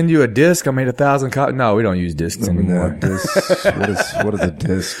need to send you a disc? I made 1,000 copies. No, we don't use discs anymore. What is a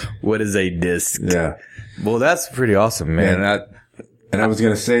disc? What is a disc? Yeah. Well, that's pretty awesome, man. And I was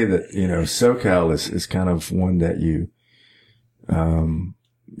going to say that, SoCal is kind of one that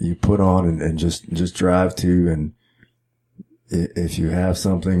you put on and just drive to. And if you have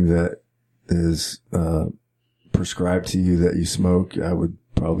something that is, prescribed to you that you smoke, I would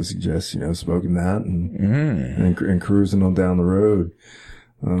probably suggest, smoking that and cruising on down the road.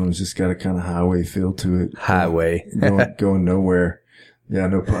 It's just got a kind of highway feel to it. Highway. Going nowhere. Yeah,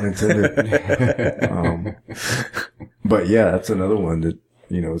 no pun intended. But yeah, that's another one that,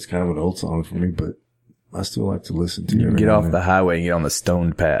 it's kind of an old song for me, but I still like to listen to it. Get off the highway and get on the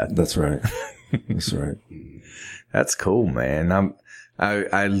stoned path. That's right. That's right. That's cool, man.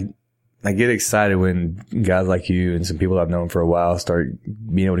 I get excited when guys like you and some people I've known for a while start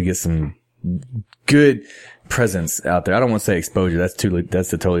being able to get some good presence out there. I don't want to say exposure. That's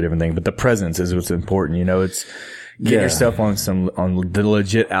a totally different thing, but the presence is what's important. It's get yourself on the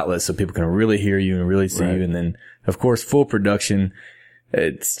legit outlets so people can really hear you and really see you. And then of course, full production.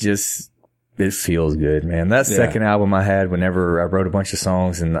 It's just, it feels good, man. That second album I had, whenever I wrote a bunch of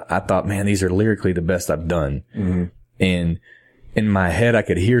songs and I thought, man, these are lyrically the best I've done. Mm-hmm. And in my head, I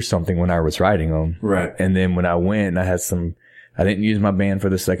could hear something when I was writing them. Right. And then when I went and I didn't use my band for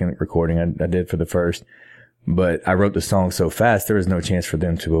the second recording. I did for the first, but I wrote the song so fast, there was no chance for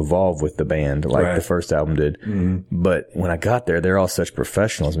them to evolve with the band like the first album did. Mm-hmm. But when I got there, they're all such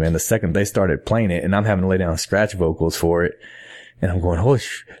professionals, man. The second they started playing it and I'm having to lay down scratch vocals for it. And I'm going, holy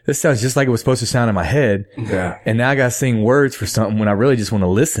this sounds just like it was supposed to sound in my head. Yeah. And now I got to sing words for something when I really just want to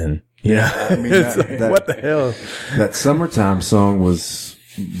listen. Yeah. I mean, what the hell? That Summertime song was,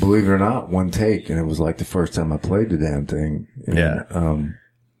 believe it or not, one take. And it was like the first time I played the damn thing. And,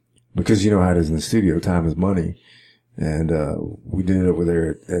 because you know how it is in the studio, time is money. And, we did it over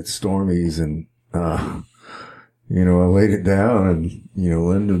there at Stormy's and, I laid it down and,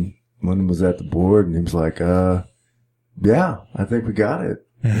 Lyndon was at the board and he was like, yeah, I think we got it.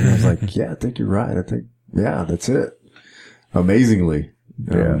 And I was like, yeah, I think you're right. That's it. Amazingly.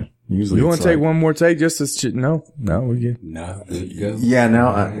 Usually you want to take one more take just as no, we're good. No, good. Yeah, now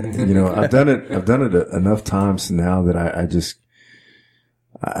I've done it enough times now that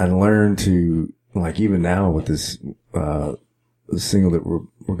I learned to, like, even now with this, single that we're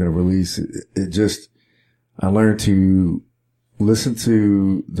going to release, I learned to listen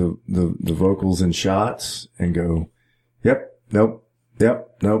to the vocals and shots and go, yep, nope,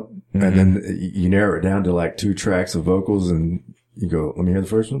 yep, nope. Mm-hmm. And then you narrow it down to like 2 tracks of vocals and you go, let me hear the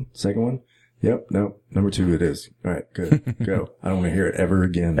first one, second one. Yep, nope. Number 2 it is. All right, good. Go. I don't want to hear it ever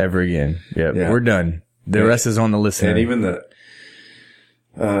again. Ever again. Yep. Yeah. We're done. The rest is on the list. And even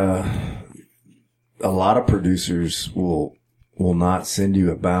a lot of producers will not send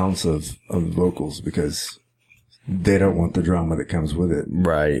you a bounce of vocals because they don't want the drama that comes with it.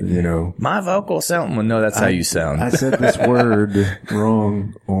 Right. My vocal sound. Well, no, that's how you sound. I said this word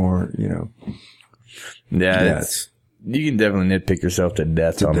wrong or, Yeah. You can definitely nitpick yourself to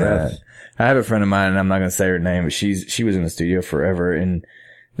death on that. I have a friend of mine, and I'm not going to say her name, but she was in the studio forever, and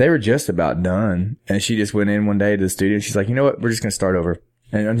they were just about done. And she just went in one day to the studio, and she's like, you know what? We're just going to start over.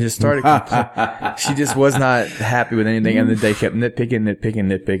 And just started. She just was not happy with anything, and then they kept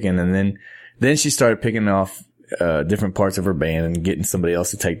nitpicking, and then she started picking off different parts of her band and getting somebody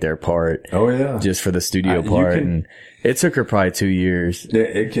else to take their part. Oh yeah. Just for the studio part. And it took her probably 2 years.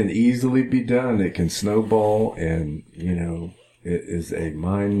 It can easily be done. It can snowball and, it is a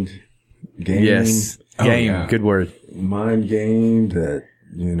mind game. Yes. Game. Yeah. Good word. Mind game that,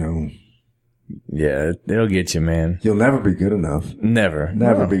 Yeah, it'll get you, man. You'll never be good enough.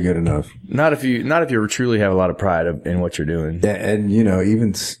 Never be good enough. Not if you truly have a lot of pride in what you're doing. Yeah, and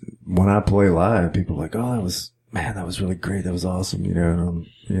even when I play live, people are like, "Oh, that was really great. That was awesome." Yeah, I'm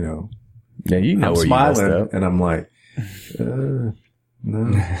smiling, and I'm like,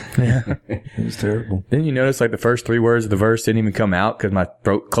 no. Yeah. It was terrible. Then you notice like the first 3 words of the verse didn't even come out because my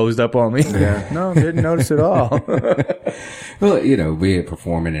throat closed up on me. Yeah. No, didn't notice at all. Well, be it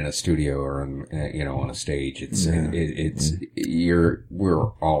performing in a studio or on a stage, we're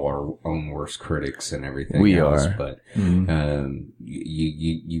all our own worst critics and everything. We else, are, but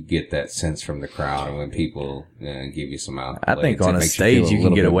you get that sense from the crowd, and when people give you some accolades, I think on a stage you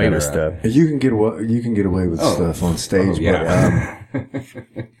can get away with stuff. You can get away with stuff on stage,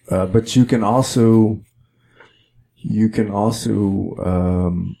 but you can also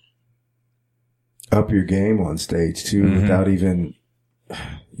up your game on stage too, without even,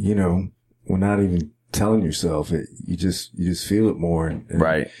 not even telling yourself it. You just feel it more, and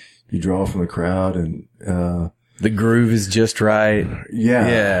right. You draw from the crowd, and the groove is just right.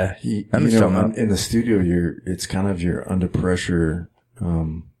 Yeah. In the studio, it's kind of you're under pressure,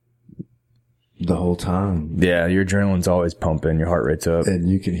 the whole time. Yeah, your adrenaline's always pumping, your heart rate's up. And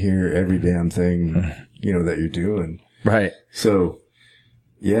you can hear every damn thing, that you're doing. Right. So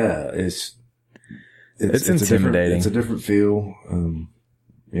it's intimidating. It's a different feel.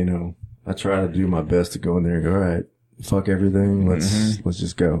 You know, I try to do my best to go in there and go, all right, fuck everything. Let's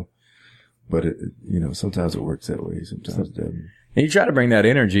just go. But you know, sometimes it works that way. Sometimes it doesn't. And you try to bring that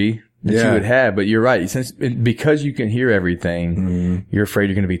energy that you would have, but you're right. Because you can hear everything, you're afraid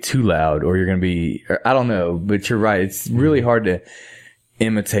you're going to be too loud or you're going to be, I don't know, but you're right. It's really hard to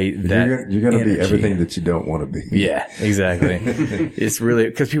imitate that. You're going to be everything that you don't want to be. Yeah, exactly. It's really,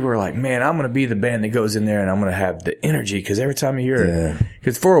 because people are like, man, I'm going to be the band that goes in there and I'm going to have the energy. Because every time you hear it,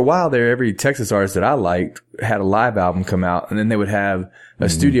 because for a while there, every Texas artist that I liked had a live album come out and then they would have a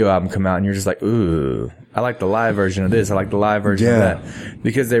studio album come out and you're just like, ooh, I like the live version of this. I like the live version of that.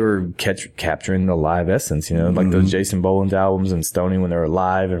 Because they were capturing the live essence, you know, like those Jason Boland albums and Stoney when they were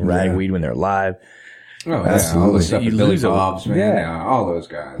live and Ragweed when they're live. Oh, absolutely. All the stuff with Billy Bob's, man. All those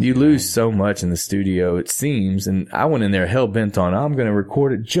guys. You lose so much in the studio, it seems. And I went in there hell bent on, I'm going to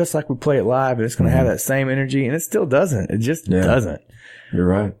record it just like we play it live and it's going to have that same energy. And it still doesn't. It just doesn't. You're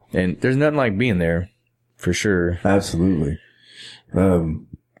right. And there's nothing like being there for sure. Absolutely.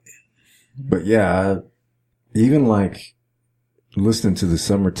 But yeah, even like listening to the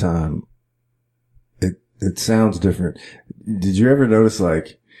Summertime, it sounds different. Did you ever notice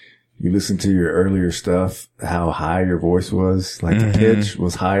like you listen to your earlier stuff, how high your voice was? Like the pitch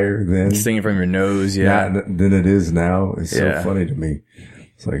was higher then. Singing from your nose, than it is now. It's so funny to me.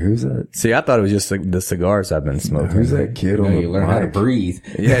 It's like, who's that? See, I thought it was just like the cigars I've been smoking. Who's that kid on the You learn how to breathe.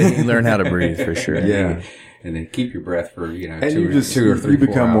 Yeah, you learn how to breathe for sure. Yeah. And then keep your breath for, you know, and two or three, you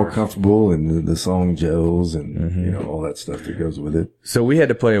become 4 more hours. comfortable and the song gels and, you know, all that stuff that goes with it. So we had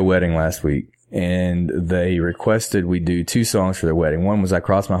to play a wedding last week and they requested we do 2 songs for their wedding. One was I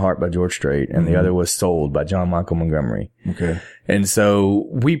Cross My Heart by George Strait and the other was Sold by John Michael Montgomery. Okay. And so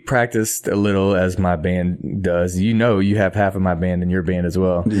we practiced a little as my band does. You know, you have half of my band in your band as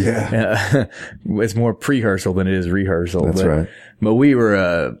well. Yeah. It's more pre-rehearsal than it is rehearsal. That's right. But we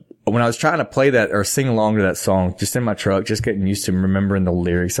were, when I was trying to play that or sing along to that song, just in my truck, just getting used to remembering the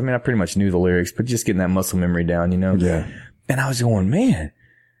lyrics. I mean, I pretty much knew the lyrics, but just getting that muscle memory down, you know? Yeah. And I was going, man,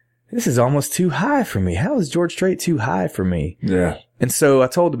 this is almost too high for me. How is George Strait too high for me? Yeah. And so I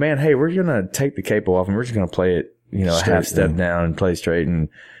told the band, hey, we're going to take the capo off and we're just going to play it, you know, straight, a half step down and play straight. And,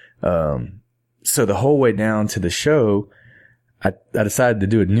 so the whole way down to the show, I decided to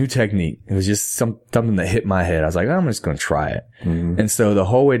do a new technique. It was just something that hit my head. I was like, I'm just going to try it. And so the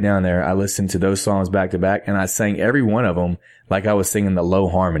whole way down there, I listened to those songs back to back and I sang every one of them like I was singing the low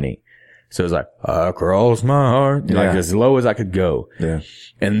harmony. So it was like, I cross my heart, like as low as I could go. Yeah.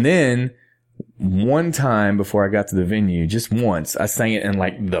 And then one time before I got to the venue, just once, I sang it in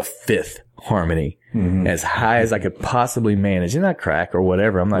like the 5th harmony, as high as I could possibly manage. And not crack or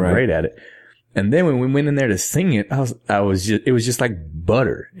whatever. I'm not great at it. And then when we went in there to sing it, it was just like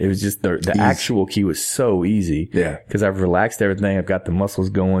butter. It was just the actual key was so easy. Yeah. Cause I've relaxed everything. I've got the muscles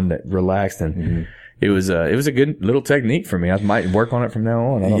going that relaxed and it was a good little technique for me. I might work on it from now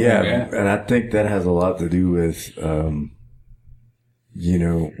on. I don't know. And I think that has a lot to do with, you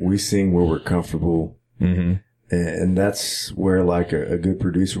know, we sing where we're comfortable. And that's where like a good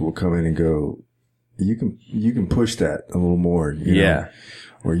producer will come in and go, you can push that a little more. You know?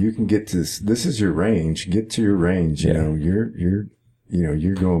 Or you can get to this is your range. Get to your range. You know,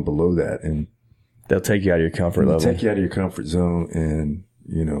 you're going below that and they'll take you out of your comfort level. Take you out of your comfort zone and,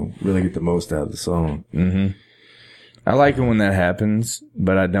 you know, really get the most out of the song. I like it when that happens,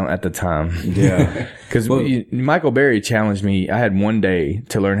 but I don't at the time. Yeah. Cause Michael Berry challenged me. I had one day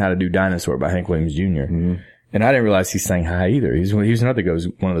to learn how to do Dinosaur by Hank Williams Jr. And I didn't realize he sang high either. He was another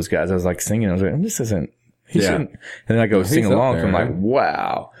one of those guys. I was like singing. I was like, this isn't, he shouldn't. And then I go sing along. I'm like,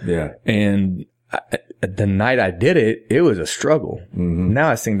 wow. Yeah. And the night I did it, it was a struggle. Now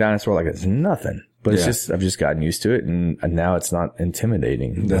I sing Dinosaur like it's nothing. But it's just, I've just gotten used to it and now it's not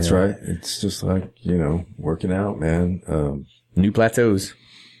intimidating. That's right. It's just like, you know, working out, man. New plateaus.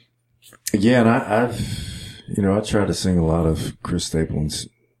 Yeah. And I've, you know, I try to sing a lot of Chris Stapleton's,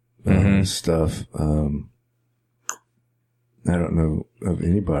 stuff. I don't know of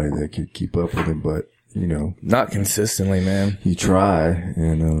anybody that could keep up with him, but you know, not consistently, man. You try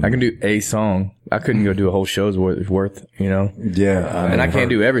and, I can do a song. I couldn't go do a whole show's worth, you know? Yeah. And I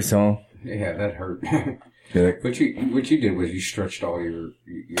can't do every song. Yeah, that hurt. What you did was you stretched all your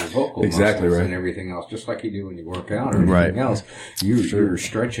vocal exactly muscles right. and everything else, just like you do when you work out or anything else. You're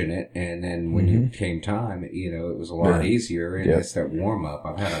stretching it, and then when you came time, you know, it was a lot easier, and it's that warm up.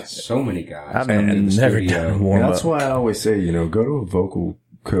 I've had so many guys. I've never done warm up. That's why I always say, you know, go to a vocal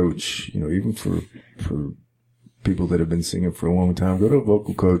coach. You know, even for people that have been singing for a long time, go to a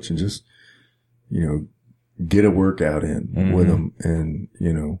vocal coach and just, you know, get a workout in with them, and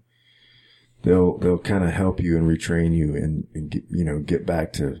they'll kind of help you and retrain you and get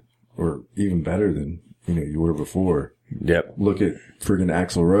back to, or even better than you were before. Yep. Look at friggin'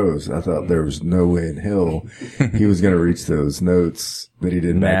 Axl Rose. I thought there was no way in hell he was going to reach those notes that he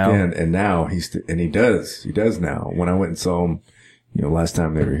did back then. And now he does. He does now. When I went and saw him, last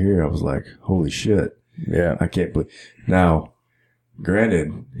time they were here, I was like, holy shit. Yeah. I can't believe. Now,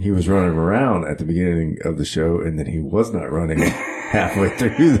 granted, he was running around at the beginning of the show, and then he was not running halfway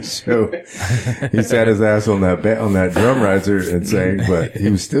through the show. He sat his ass on that drum riser and sang, but he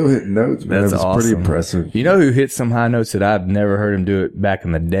was still hitting notes. Man. That's it was awesome. Pretty impressive. You know who hit some high notes that I've never heard him do it back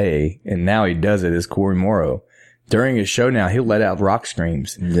in the day, and now he does it, is Corey Morrow. During his show now, he'll let out rock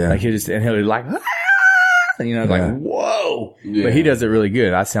screams. Yeah. Like he'll be like, ah! Like, whoa. Yeah. But he does it really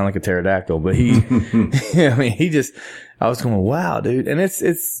good. I sound like a pterodactyl, but I was going, wow, dude. And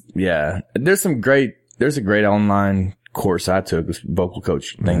it's, there's a great online course I took, this vocal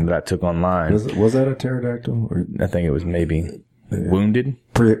coach thing that I took online. Was that a pterodactyl? Or? I think it was maybe wounded.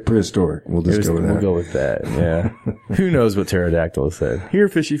 Prehistoric. We'll just go with that. We'll go with that. Yeah. Who knows what pterodactyl said? Here,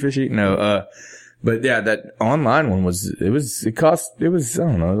 fishy, fishy. No, but yeah, that online one it cost, I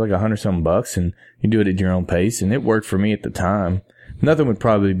don't know, like $100-something, and you do it at your own pace, and it worked for me at the time. Nothing would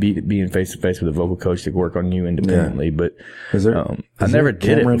probably beat being face to face with a vocal coach to work on you independently, but I never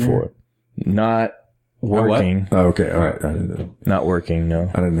did it before. Not working. Oh, okay. All right. I didn't know. Not working.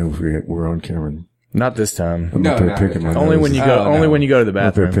 No. I didn't know if we were on camera. Not this time. I'm up there picking my only nose. when you go. Only when you go to the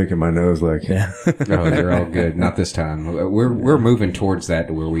bathroom. I'm up there picking my nose, like. Yeah. No, you're all good. Not this time. We're moving towards that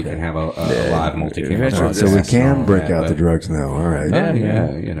to where we can have a live multi-camera. Right, so we can break out the drugs now. All right.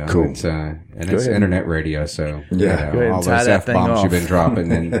 Yeah. Cool. It's, and it's internet radio, so all those F-bombs you've been dropping,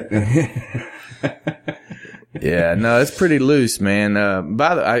 then. Yeah, no, it's pretty loose, man.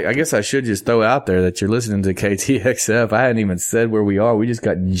 I guess I should just throw out there that you're listening to KTXF. I hadn't even said where we are. We just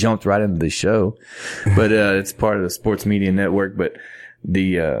got jumped right into the show. But, it's part of the Sports Media Network, but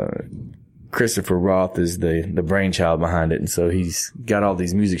the, Christopher Roth is the brainchild behind it. And so he's got all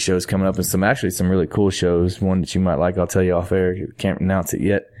these music shows coming up and some really cool shows. One that you might like, I'll tell you off air. Can't announce it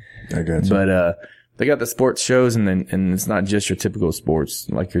yet. I got you. But, they got the sports shows, and it's not just your typical sports.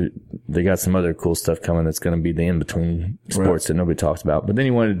 They got some other cool stuff coming that's going to be the in-between sports that nobody talks about. But then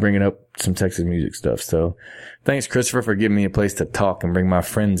he wanted to bring it up some Texas music stuff. So thanks, Christopher, for giving me a place to talk and bring my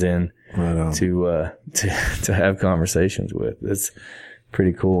friends in to have conversations with. It's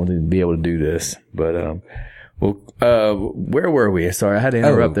pretty cool to be able to do this. But, where were we? Sorry, I had to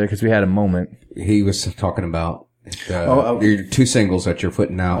interrupt there because we had a moment. He was talking about your two singles that you're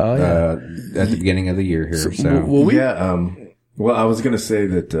putting out at the beginning of the year here. Well, I was going to say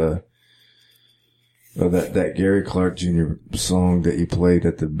that that Gary Clark Jr. song that you played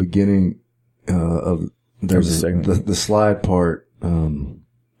at the beginning of the slide part.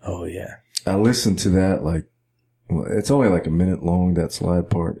 I listened to that it's only like a minute long, that slide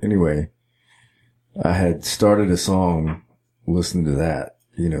part. Anyway, I had started a song listening to that.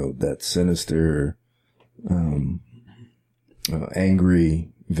 That sinister. Angry,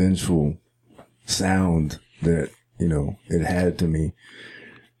 vengeful sound that, it had to me.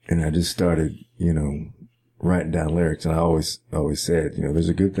 And I just started, writing down lyrics. And I always said, there's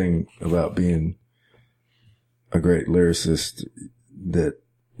a good thing about being a great lyricist that,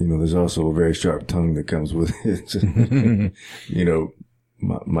 there's also a very sharp tongue that comes with it.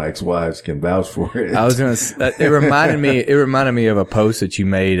 My ex-wives can vouch for it. I was going to, it reminded me of a post that you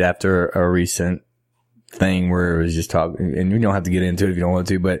made after a recent thing where it was just talking, and you don't have to get into it if you don't want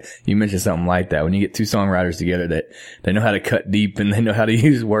to, but you mentioned something like that. When you get two songwriters together that they know how to cut deep and they know how to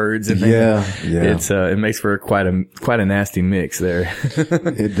use words, and it's it makes for quite a nasty mix there.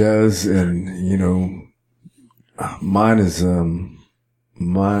 It does, and mine is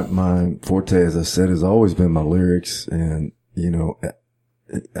my forte, as I said, has always been my lyrics, and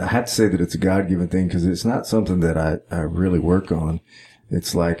I have to say that it's a God-given thing because it's not something that I really work on.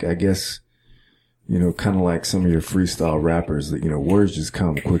 It's like, I guess, kind of like some of your freestyle rappers that, words just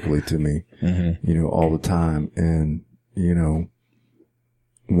come quickly to me, all the time. And,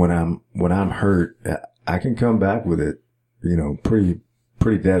 when I'm hurt, I can come back with it, pretty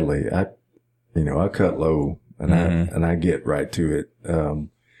deadly. I cut low and I get right to it.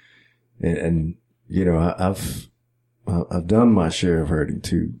 I've done my share of hurting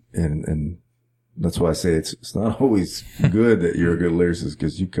too. And that's why I say it's not always good that you're a good lyricist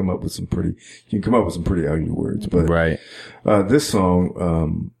because you can come up with some pretty ugly words. But, this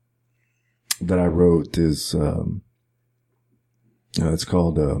song, that I wrote is, it's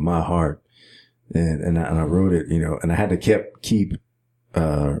called, My Heart. And I wrote it, and I had to keep,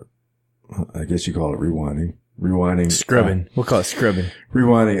 I I guess you call it rewinding. Scrubbing. We'll call it scrubbing.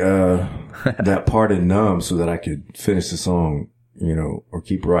 Rewinding, that part in Numb so that I could finish the song, or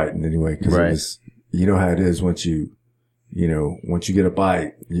keep writing anyway. Cause it was, you know how it is once you get a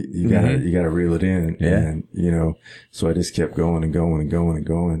bite, you gotta reel it in. Yeah. And, so I just kept going and going and going and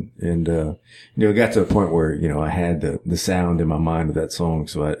going. And, it got to a point where, I had the sound in my mind of that song.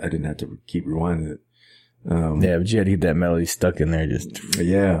 So I didn't have to keep rewinding it. But you had to get that melody stuck in there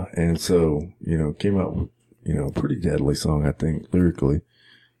Yeah. And so, came out with, a pretty deadly song, I think, lyrically.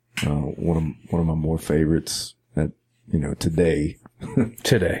 One of my more favorites that, today.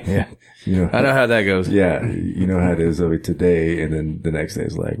 Today, yeah. I know how that goes. Yeah, you know how it is of it today, and then the next day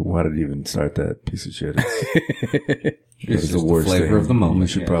is like, why did he even start that piece of shit? It's the worst flavor thing of the moment. You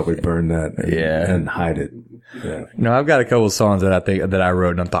should probably burn that and hide it. Yeah. No, I've got a couple of songs that I think that I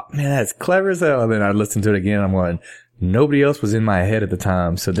wrote and I thought, man, that's clever as hell. And then I listened to it again and I'm going, nobody else was in my head at the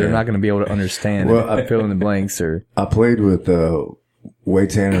time, so they're not going to be able to understand fill in the blanks or. I played with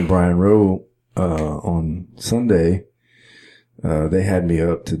Wade Tanner and Brian Rowe on Sunday. They had me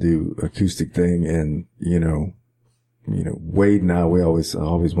up to do acoustic thing, and Wade and I always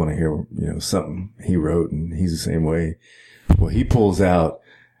want to hear something he wrote, and he's the same way. Well, he pulls out,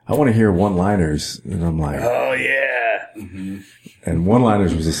 I want to hear one-liners, and I'm like, oh yeah. Mm-hmm. And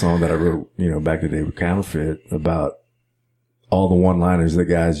one-liners was a song that I wrote back in the day with Counterfeit about all the one-liners that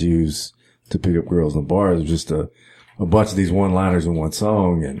guys use to pick up girls in bars. It was just a bunch of these one-liners in one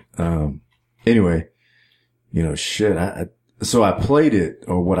song, and anyway, so I played it,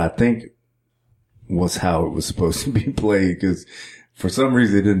 or what I think was how it was supposed to be played, because for some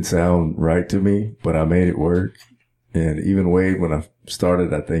reason it didn't sound right to me, but I made it work. And even Wade, when I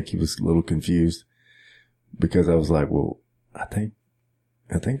started, I think he was a little confused, because I was like, well, I think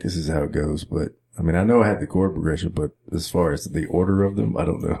this is how it goes. But I mean, I know I had the chord progression, but as far as the order of them, I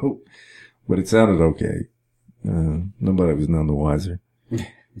don't know. But it sounded okay. Nobody was none the wiser.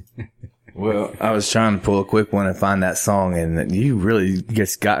 Well, I was trying to pull a quick one and find that song, and you really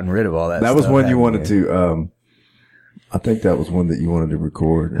just gotten rid of all that. That was one you wanted to. I think that was one that you wanted to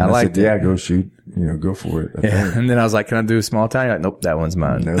record. And I said, yeah, go shoot. Go for it. Yeah. And then I was like, can I do a small town? You're like, nope, that one's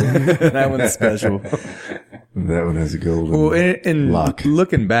mine. No. That one's special. That one has a golden lock.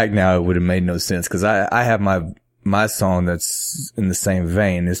 Looking back now, it would have made no sense, because I have my song that's in the same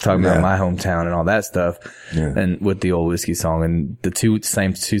vein. It's talking about my hometown and all that stuff. Yeah. And with the old whiskey song, and the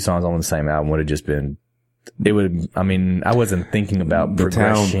same two songs on the same album would have just been, I wasn't thinking about the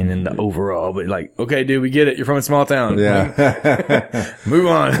progression and the overall, but like, okay, dude, we get it. You're from a small town. Yeah. Move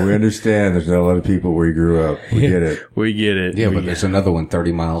on. We understand there's not a lot of people where you grew up. We get it. We get it. Yeah, but there's another one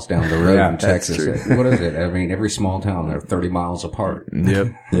 30 miles down the road in Texas. What is it? I mean, every small town, they're 30 miles apart.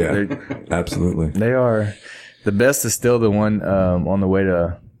 Yep. Yeah. Absolutely. They are. The best is still the one, on the way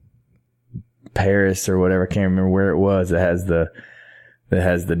to Paris or whatever. I can't remember where it was. That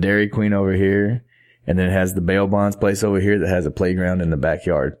has the Dairy Queen over here. And then it has the bail bonds place over here that has a playground in the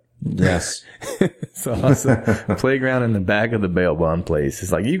backyard. Yes. It's awesome. Playground in the back of the bail bond place.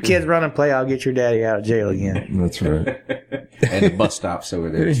 It's like, you kids run and play, I'll get your daddy out of jail again. That's right. And the bus stops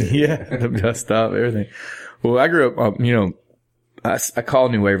over there too. Yeah, the bus stop, everything. Well, I grew up, I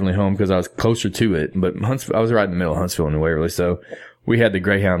called New Waverly home because I was closer to it, but I was right in the middle of Huntsville and New Waverly. So we had the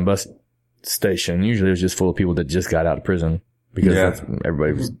Greyhound bus station. Usually it was just full of people that just got out of prison. Because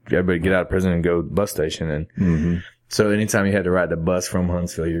everybody get out of prison and go to the bus station. And so anytime you had to ride the bus from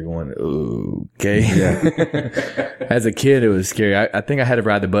Huntsville, you're going, okay. Yeah. As a kid, it was scary. I think I had to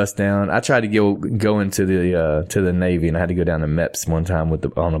ride the bus down. I tried to go into to the Navy, and I had to go down to MEPS one time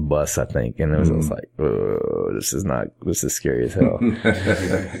on a bus, I think. And it was like, this is scary as hell.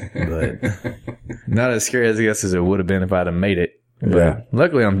 But not as scary as I guess as it would have been if I'd have made it. But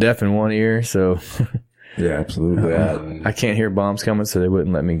luckily I'm deaf in one ear, so. Yeah, absolutely. I can't hear bombs coming, so they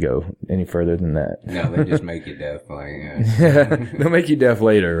wouldn't let me go any further than that. No, they just make you deaf. They'll make you deaf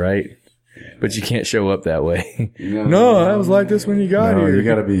later, right? But you can't show up that way. No, I was like this when you got here. You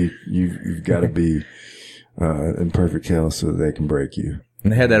gotta be, you've gotta be, in perfect health so that they can break you.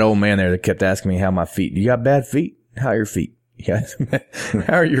 And they had that old man there that kept asking me how my feet, you got bad feet? How are your feet? Yeah.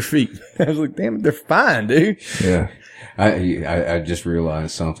 How are your feet? I was like, damn it, they're fine, dude. Yeah. I just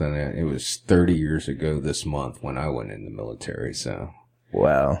realized something. It was 30 years ago this month when I went in the military, so.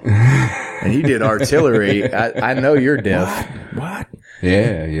 Wow. And you did artillery. I know you're deaf. What?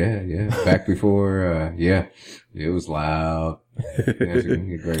 Yeah. Back before, it was loud. There's a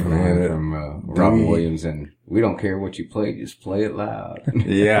great man from Robin Williams, and we don't care what you play, just play it loud.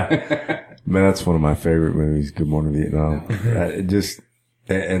 Yeah. Man, that's one of my favorite movies, Good Morning Vietnam.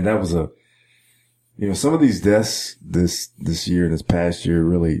 And that was some of these deaths this year and this past year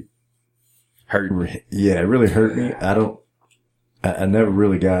really, Yeah, it really hurt me. I never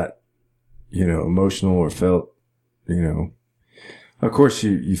really got, emotional or felt, of course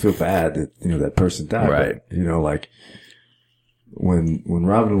you feel bad that, that person died. Right. But, like when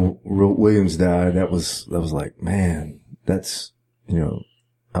Robin Williams died, that was like, man, that's,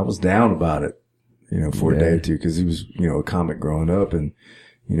 I was down about it, for a day or two, because he was, a comic growing up. And,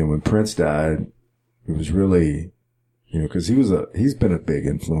 when Prince died, it was really, because he's been a big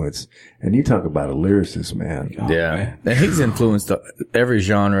influence. And you talk about a lyricist, man. Oh, yeah. Man. And he's influenced every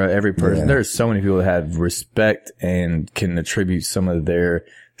genre, every person. Yeah. There's so many people that have respect and can attribute some of their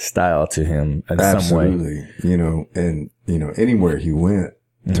style to him in some way. Absolutely. And, anywhere he went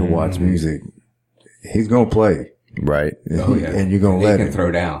to watch music, he's going to play. Right. Oh, yeah. And you're going to let him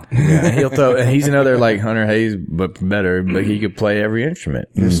throw down. Yeah. And he's another like Hunter Hayes, but better, but he could play every instrument.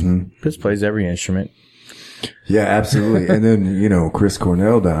 Just plays every instrument. Yeah, absolutely. And then, Chris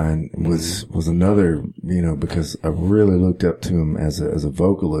Cornell dying was another, because I really looked up to him as a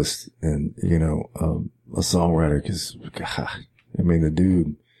vocalist and, a songwriter, because, the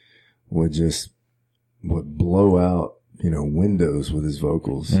dude would blow out, windows with his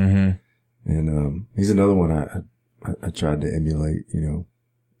vocals. Mm-hmm. And, he's another one I tried to emulate,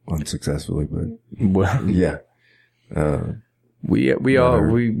 unsuccessfully, but yeah. We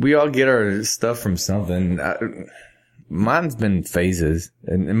all get our stuff from something. Mine's been phases,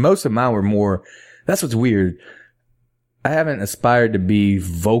 and most of mine were more. That's what's weird. I haven't aspired to be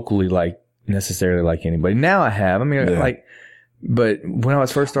vocally necessarily like anybody. Now I have. But when I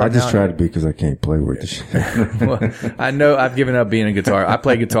was first starting, I just tried to be because I can't play with the shit. Well, I know I've given up being a guitar. I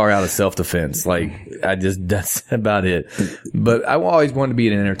play guitar out of self-defense. That's about it. But I always wanted to be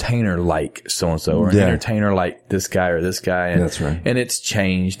an entertainer like so-and-so, or an entertainer like this guy or this guy. And, that's right. And it's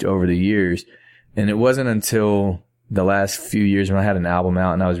changed over the years. And it wasn't until the last few years when I had an album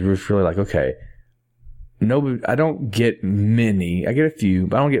out and I was really like, okay, I don't get many. I get a few,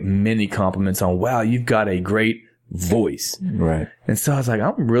 but I don't get many compliments on, wow, you've got a great voice. Right. And so I was like,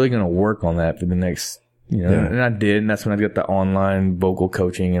 I'm really going to work on that for the next, and I did. And that's when I got the online vocal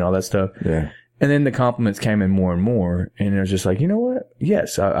coaching and all that stuff. Yeah. And then the compliments came in more and more. And it was just like, you know what?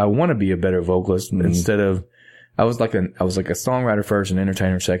 Yes, I want to be a better vocalist instead of, I was like a songwriter first, an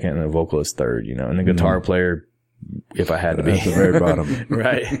entertainer second, and a vocalist third, and a guitar player if I had to be. At the very bottom.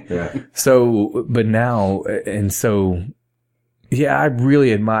 Right. Yeah. So, but now, and so, yeah, I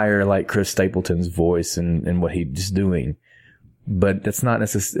really admire Chris Stapleton's voice and what he's doing, but that's not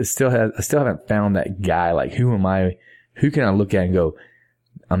necessarily. I still haven't found that guy. Who am I? Who can I look at and go,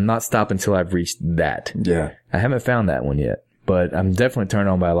 I'm not stopping until I've reached that. Yeah, I haven't found that one yet, but I'm definitely turned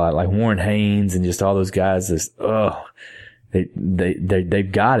on by a lot, like Warren Haynes and just all those guys. They've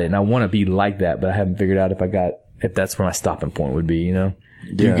got it, and I want to be like that, but I haven't figured out if that's where my stopping point would be. Yeah.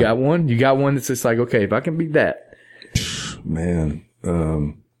 You got one? You got one that's just like, okay, if I can beat that. Man,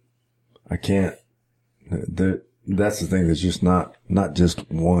 I can't. That's the thing. There's just not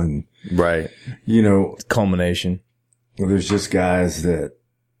just one. Right. Culmination. There's just guys that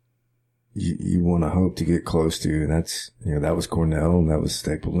you want to hope to get close to, and that's that was Cornell, and that was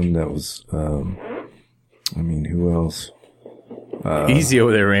Stapleton, that was who else? Easy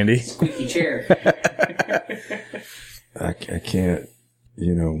over there, Randy. Squeaky chair. I can't.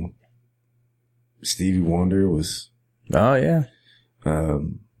 Stevie Wonder was. Oh, yeah.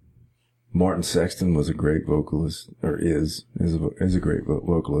 Martin Sexton was a great vocalist, or is a great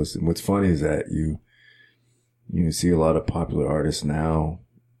vocalist. And what's funny is that you see a lot of popular artists now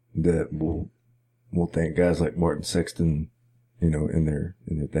that will thank guys like Martin Sexton, in their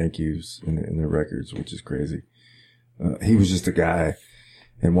thank yous, in their records, which is crazy. He was just a guy,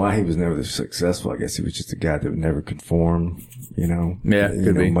 and why he was never successful, I guess he was just a guy that would never conform, Yeah,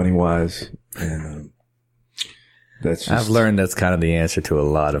 could be. Money-wise. And, I've learned that's kind of the answer to a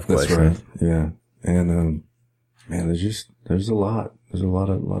lot of questions. That's right. Yeah. And, man, there's a lot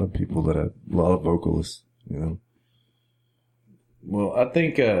of people a lot of vocalists, Well, I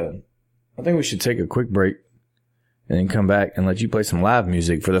think we should take a quick break and then come back and let you play some live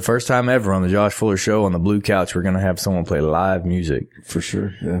music. For the first time ever on the Josh Fuller Show on the Blue Couch, we're going to have someone play live music. For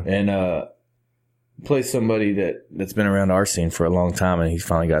sure. Yeah. And, play somebody that's been around our scene for a long time, and he's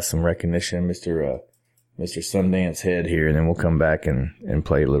finally got some recognition, Mr. Sundance Head here, and then we'll come back and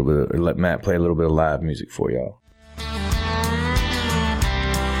play a little bit, or let Matt play a little bit of live music for y'all.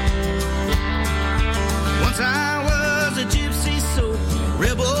 Once I was a gypsy soul,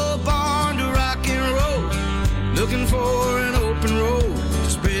 rebel born to rock and roll, looking for an open road to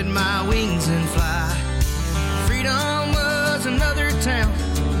spread my wings and fly. Freedom was another town,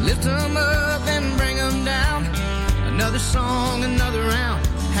 lift 'em up and bring 'em down. Another song, another round,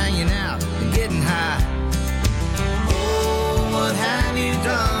 hanging out and getting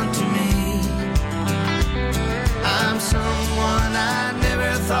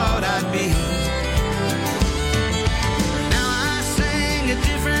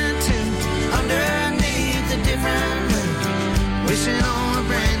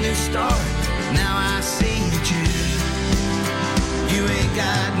start. Now I see that you ain't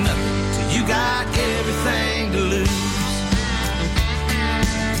got nothing till you got everything to lose.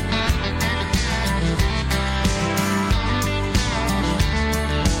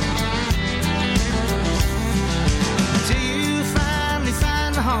 Till you finally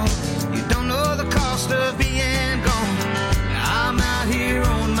find a home, you don't know the cost of being gone. I'm out here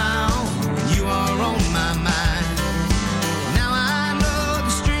on my own, you are on my mind. Now I know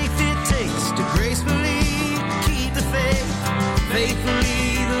the strength it takes to gracefully keep the faith.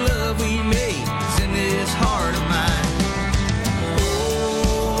 Faithfully the love we made is in this heart of mine.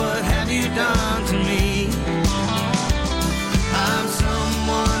 Oh, what have you done to me? I'm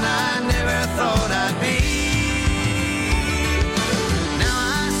someone I never thought I'd be. Now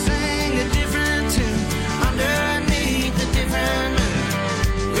I sing a different tune underneath a different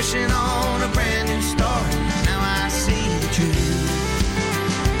moon, wishing on a brand new start. Now I see the truth.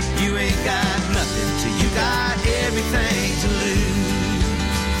 You ain't got nothing till you got everything to lose.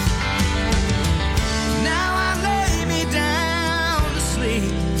 Now I lay me down to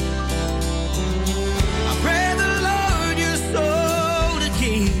sleep. I pray the Lord your soul to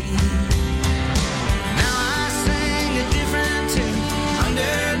keep. Now I sing a different tune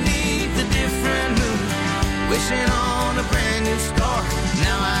underneath a different moon, wishing on a brand new start.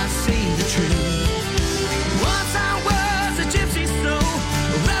 Now I see the truth. Once I was a gypsy soul,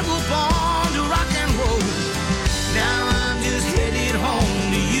 a rebel born to rock and roll. Now I'm just headed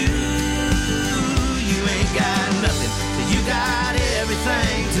home to you. You ain't got nothing till you got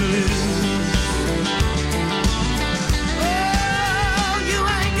everything to lose. Oh, you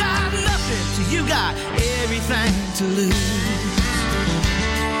ain't got nothing till you got everything to lose.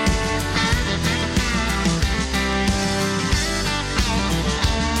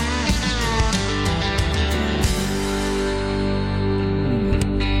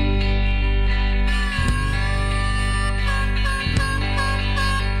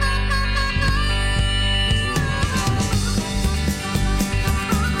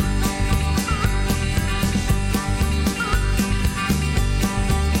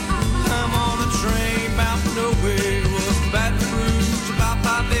 I'm on a train bound for nowhere. Was Baton Rouge about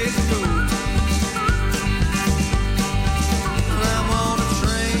 5 days ago. I'm on a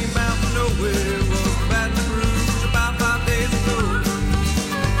train bound for nowhere. Was Baton Rouge about 5 days ago.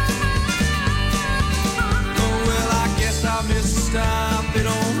 Oh well, I guess I missed a stop. It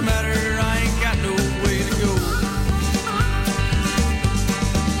don't matter, I ain't got no way to go.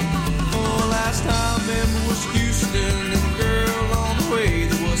 Oh, last time in was Houston, and the girl on the way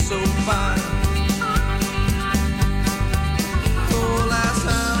that was so fine. Oh, last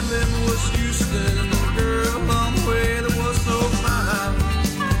time in was Houston, and the girl on the way that was so fine.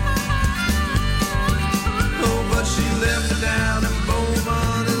 Oh, but she left me down in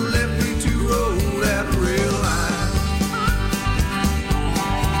Beaumont and left me to roll that rail line.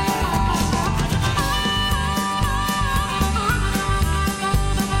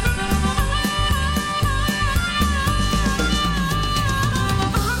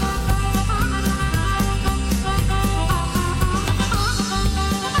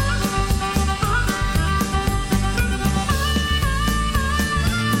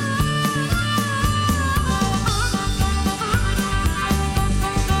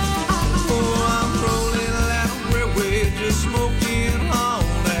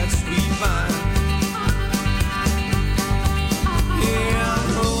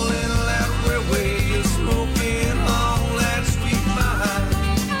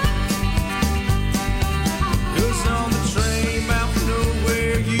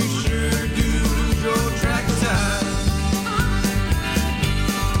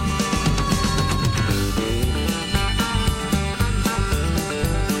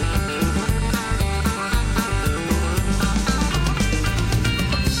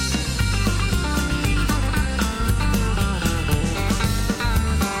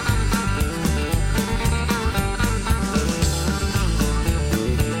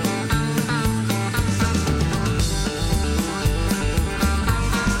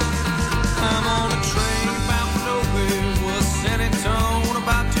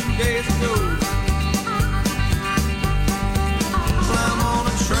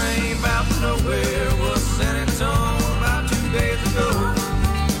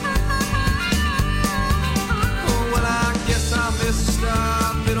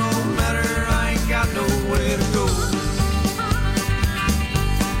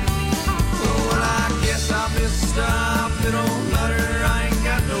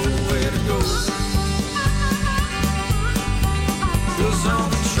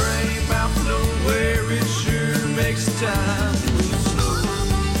 time moves slow.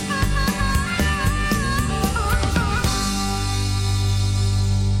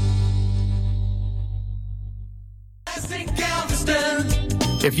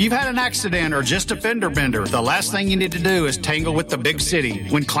 If you've had an accident or just a fender bender, the last thing you need to do is tangle with the big city.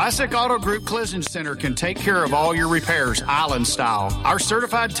 When Classic Auto Group Collision Center can take care of all your repairs, island style, our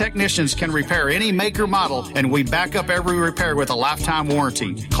certified technicians can repair any make or model, and we back up every repair with a lifetime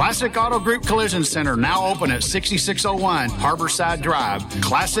warranty. Classic Auto Group Collision Center, now open at 6601 Harborside Drive.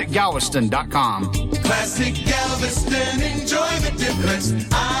 ClassicGalveston.com. Classic Galveston, enjoy the difference.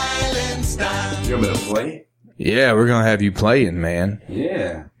 Island style. You want me to play? Yeah, we're going to have you playing, man.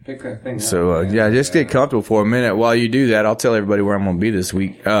 Yeah. Pick that thing up. So, just get comfortable for a minute. While you do that, I'll tell everybody where I'm going to be this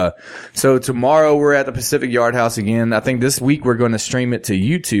week. So tomorrow we're at the Pacific Yard House again. I think this week we're going to stream it to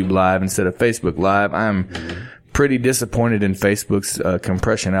YouTube Live instead of Facebook Live. I'm pretty disappointed in Facebook's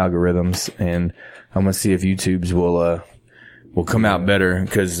compression algorithms, and I'm going to see if YouTube's will come out better,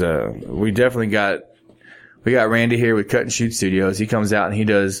 because we got Randy here with Cut and Shoot Studios. He comes out and he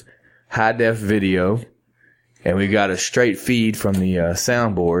does high def video. And we got a straight feed from the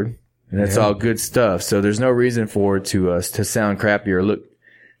soundboard, and that's all good stuff. So there's no reason for it to sound crappy or look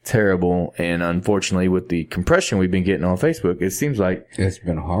terrible. And unfortunately, with the compression we've been getting on Facebook, it seems like it's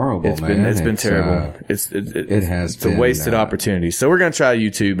been horrible. It's been terrible. It's a wasted opportunity. So we're gonna try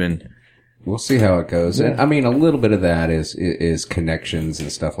YouTube, and we'll see how it goes. And I mean, a little bit of that is connections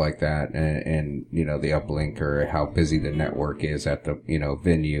and stuff like that, and you know, the uplink or how busy the network is at the, you know,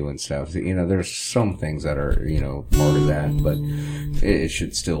 venue and stuff. You know, there's some things that are, you know, part of that, but it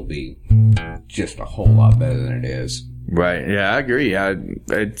should still be just a whole lot better than it is. Right. Yeah, I agree.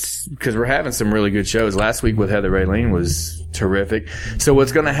 It's because we're having some really good shows. Last week with Heather Raylene was terrific. So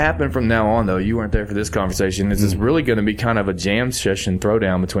what's going to happen from now on, though, you weren't there for this conversation, is it's really going to be kind of a jam session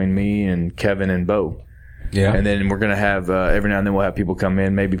throwdown between me and Kevin and Bo. Yeah. And then we're going to have, every now and then we'll have people come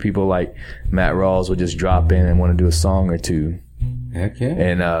in. Maybe people like Matt Rawls will just drop in and want to do a song or two. Heck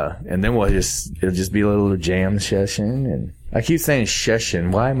yeah. And then it'll just be a little jam session. And I keep saying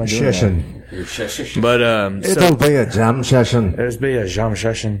session. Why am I doing that? Session. But, it'll be a jam session. It'll be a jam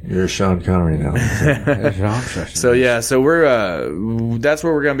session. You're Sean Connery now. Jam session. So yeah, so we're, that's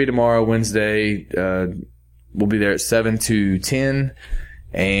where we're going to be tomorrow, Wednesday. We'll be there at 7 to 10.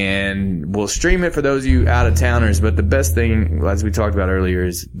 And we'll stream it for those of you out of towners. But the best thing, as we talked about earlier,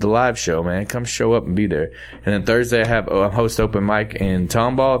 is the live show, man. Come show up and be there. And then Thursday I have a host open mic in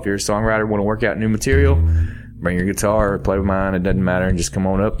Tomball. If you're a songwriter, want to work out new material, bring your guitar or play with mine. It doesn't matter. And just come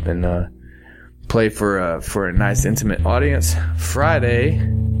on up and play for a nice intimate audience. Friday,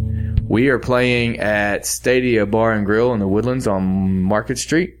 we are playing at Stadia Bar and Grill in the Woodlands on Market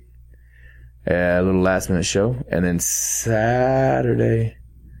Street. A little last minute show. And then Saturday,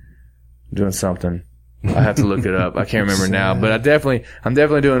 doing something. I have to look it up. I can't remember now, but I'm definitely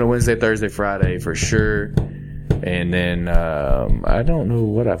doing a Wednesday, Thursday, Friday for sure. And then, I don't know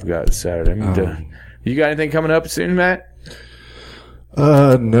what I've got Saturday. You got anything coming up soon, Matt?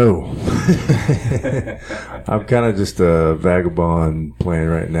 No. I'm kind of just a vagabond playing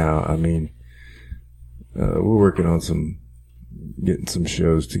right now. I mean, we're working on getting some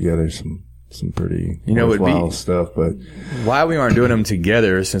shows together, some pretty worthwhile stuff, but why we aren't doing them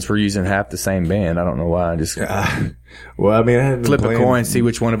together, since we're using half the same band? I don't know why. Just well, I mean, I haven't flip a coin, see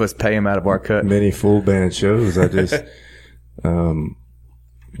which one of us pay him out of our cut. Many full band shows. I just, anybody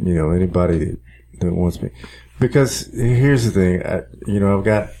that wants me, because here's the thing, I've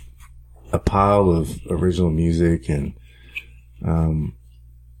got a pile of original music, and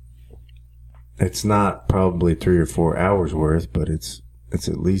it's not probably 3 or 4 hours worth, but it's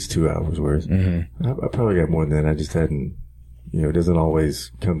at least 2 hours worth. Mm-hmm. I probably got more than that. I just hadn't, it doesn't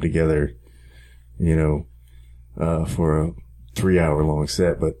always come together, for a 3-hour long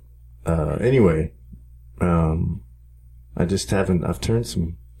set. But, anyway, I've turned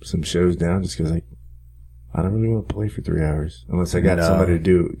some shows down just because I don't really want to play for 3 hours unless I got somebody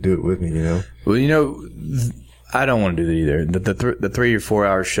to do it with me, Well, I don't want to do that either. The 3 or 4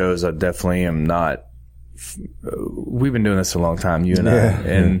 hour shows, I definitely am not. We've been doing this a long time, you and I.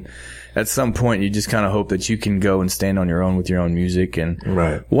 And at some point, you just kind of hope that you can go and stand on your own with your own music. And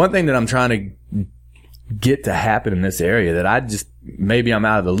one thing that I'm trying to get to happen in this area that maybe I'm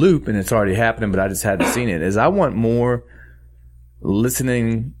out of the loop and it's already happening, but I just hadn't seen it, is I want more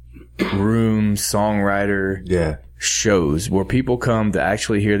listening room songwriter shows where people come to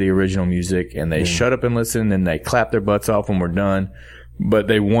actually hear the original music and they shut up and listen and they clap their butts off when we're done. But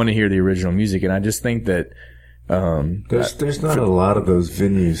they want to hear the original music, and I just think that there's not a lot of those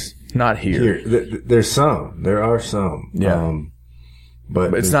venues. Not here. There are some. Yeah.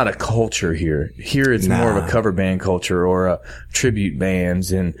 But it's not a culture here. Here it's more of a cover band culture or a tribute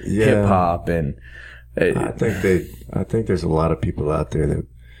bands and hip hop, and I think there's a lot of people out there that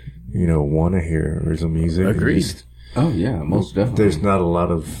want to hear original music. Agreed. Oh yeah, most definitely. There's not a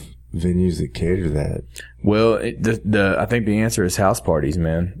lot of venues that cater that. Well, I think the answer is house parties,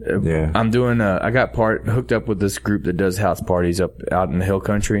 man. Yeah. I'm doing, I got hooked up with this group that does house parties out in the hill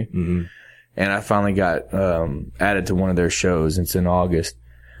country. Mm-hmm. And I finally got, added to one of their shows. It's in August.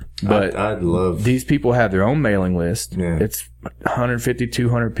 But I'd love these people have their own mailing list. Yeah. It's 150,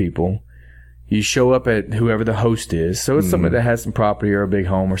 200 people. You show up at whoever the host is. So it's somebody that has some property or a big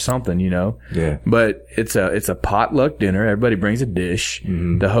home or something, you know. Yeah. But it's a potluck dinner. Everybody brings a dish.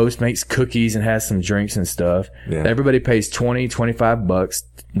 Mm-hmm. The host makes cookies and has some drinks and stuff. Yeah. Everybody pays $20-$25.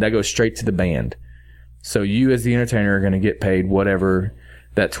 That goes straight to the band. So you as the entertainer are going to get paid whatever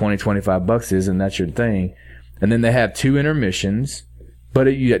that $20-$25 is, and that's your thing. And then they have 2 intermissions. But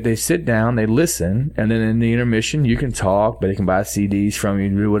they sit down, they listen, and then in the intermission you can talk, but they can buy CDs from you,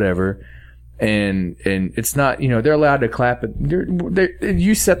 do whatever. And it's not, you know, they're allowed to clap it.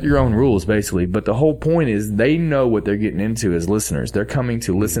 You set your own rules basically, but the whole point is they know what they're getting into as listeners. They're coming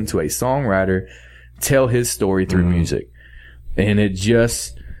to listen to a songwriter tell his story through music. And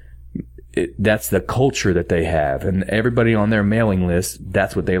that's the culture that they have. And everybody on their mailing list,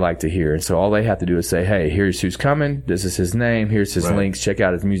 that's what they like to hear. And so all they have to do is say, hey, here's who's coming. This is his name. Here's his links. Check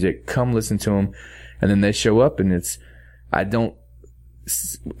out his music. Come listen to him. And then they show up, and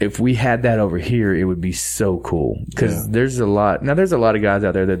if we had that over here, it would be so cool. Cause there's a lot of guys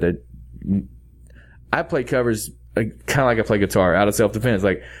out there that I play covers kind of like I play guitar out of self-defense.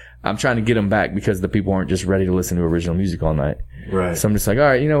 Like, I'm trying to get them back because the people aren't just ready to listen to original music all night. Right. So I'm just like, all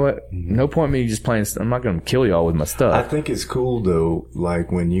right, you know what? No point me just playing. I'm not going to kill y'all with my stuff. I think it's cool though,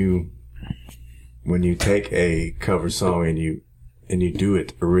 like when you take a cover song and you do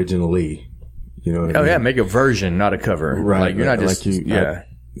it originally. You know what I mean? Yeah, make a version, not a cover. Right. Like you're not just I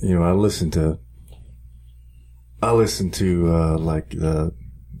listen to like the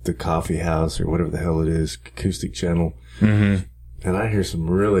Coffee House or whatever the hell it is, acoustic channel. Mm-hmm. And I hear some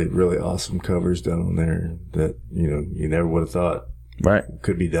really, really awesome covers done on there that, you know, you never would have thought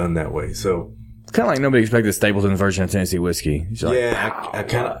could be done that way. So it's kind of like nobody expected Stapleton's version of Tennessee Whiskey. That's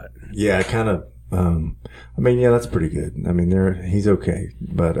pretty good. I mean, he's okay,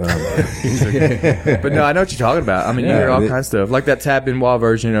 but, he's okay. But no, I know what you're talking about. I mean, you hear all kinds of stuff, like that Tab Benoit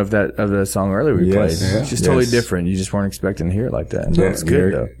version of the song earlier we played. It's just totally different. You just weren't expecting to hear it like that. Yeah, it's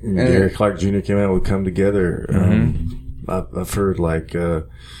good though. Gary Clark Jr. came out with Come Together. I've heard like, the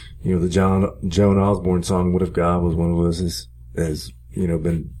Joan Osborne song, What If God Was One of Us, has,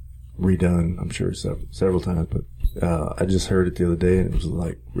 been redone, I'm sure several times, but, I just heard it the other day and it was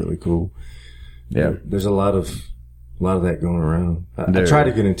like really cool. Yeah. There's a lot of that going around. I try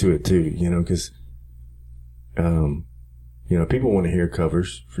to get into it too, cause, people want to hear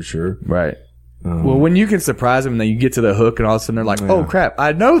covers for sure. Right. Well, when you can surprise them and then you get to the hook and all of a sudden they're like, oh crap,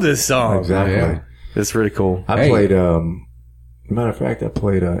 I know this song. Exactly. Yeah. It's really cool. I played, matter of fact, I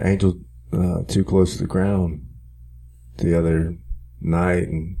played, Angel, Too Close to the Ground the other night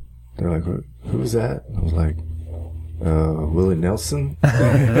and they're like, who was that? I was like, Willie Nelson.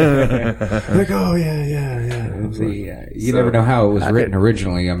 Like, oh yeah. You never know how it was written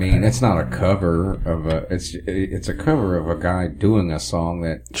originally. I mean, it's not a cover of it's a cover of a guy doing a song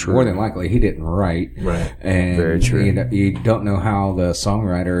that more than likely he didn't write. Right. And very true. You don't know how the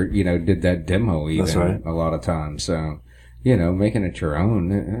songwriter, did that demo even. That's right. A lot of times. So, making it your own,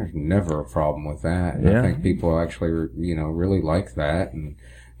 there's never a problem with that. Yeah. I think people actually, really like that and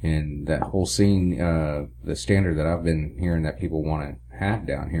that whole scene, the standard that I've been hearing that people want to have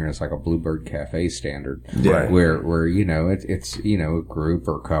down here is like a Bluebird Cafe standard. Yeah. Where, it's, a group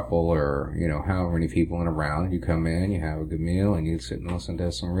or couple or, however many people in a round. You come in, you have a good meal, and you sit and listen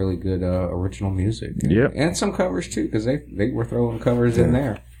to some really good, original music. Yep. And some covers too, because they were throwing covers in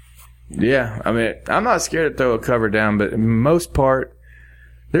there. Yeah. I mean, I'm not scared to throw a cover down, but most part,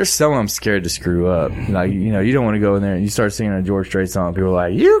 there's some I'm scared to screw up. Like, you don't want to go in there and you start singing a George Strait song. People are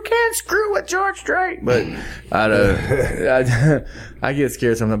like, you can't screw with George Strait. But I get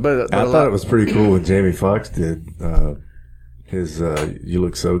scared sometimes. But I thought it was pretty cool when Jamie Foxx did his You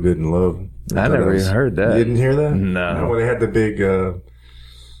Look So Good in Love. I never even heard that. You didn't hear that? No. Well, they had the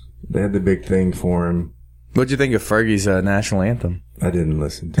big thing for him. What'd you think of Fergie's national anthem? I didn't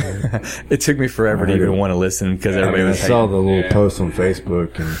listen to it. It took me forever to even want to listen because everybody was. I saw the little post on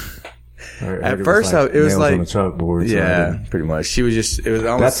Facebook and. At first, it was like on the chalkboard. Yeah, pretty much. It was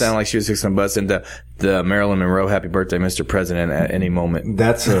almost sounded like she was fixing to bust into the Marilyn Monroe "Happy Birthday, Mr. President" at any moment.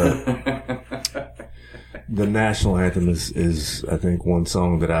 That's the national anthem is I think one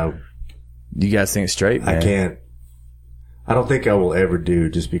song that you guys sing it straight, man. I don't think I will ever do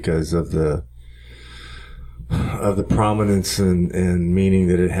just because of of the prominence and meaning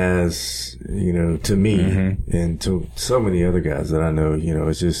that it has, you know, to me and to so many other guys that I know. You know,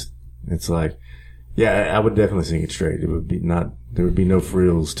 it's like, yeah, I would definitely sing it straight. There would be no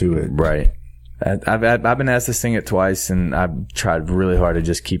frills to it. Right. I've been asked to sing it twice, and I've tried really hard to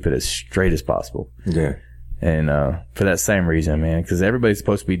just keep it as straight as possible. Yeah. And for that same reason, man, because everybody's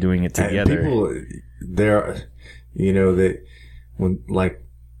supposed to be doing it together. People, you know, that when like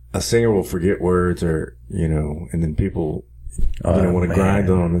a singer will forget words, or you know, and then people, want to grind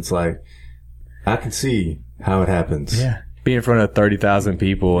on them. It's like I can see how it happens. Yeah, be in front of 30,000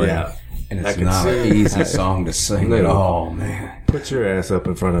 people. Yeah, and it's not an easy song to sing at all, man. Put your ass up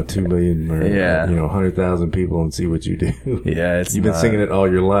in front of 2 million or 100,000 people and see what you do. Yeah, you've been singing it all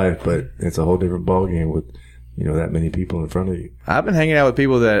your life, but it's a whole different ballgame with that many people in front of you. I've been hanging out with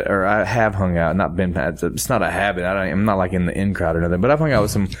people I have hung out, not been. It's not a habit. I'm not like in the in crowd or nothing, but I've hung out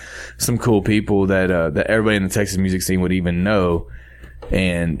with some cool people that everybody in the Texas music scene would even know.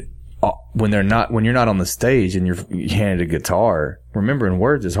 And when you're not on the stage and you're handed a guitar, remembering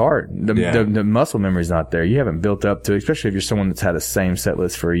words is hard. The muscle memory's not there. You haven't built up to it, especially if you're someone that's had the same set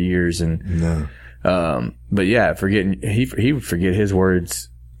list for years. And but yeah, he would forget his words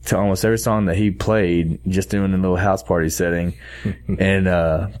to almost every song that he played, just doing a little house party setting. And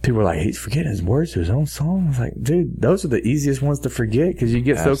people were like, he's forgetting his words to his own song. I was like, dude, those are the easiest ones to forget because you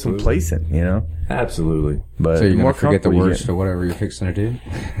get so complacent, you know? Absolutely. But so you're going to forget the words to whatever you're fixing to do?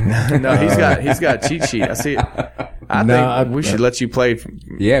 No, he's got a cheat sheet. I see it. I think we should let you play.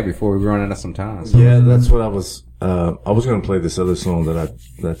 Before we run out of some time. So. Yeah, that's what I was going to play this other song that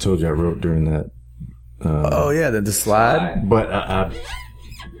I told you I wrote during that. The slide. But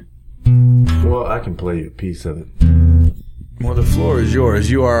I can play you a piece of it. Well, the floor is yours.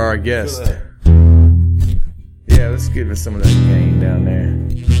 You are our guest. Yeah, let's give us some of that gain down there.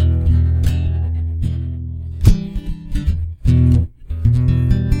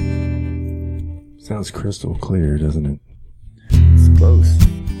 Sounds crystal clear, doesn't it? It's close.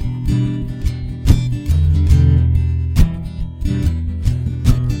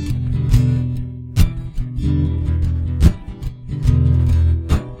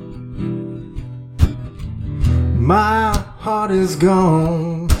 My heart is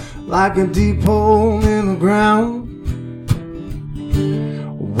gone like a deep hole in the ground,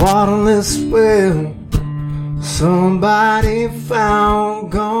 a waterless well somebody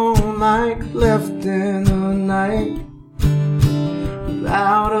found, gone like left in the night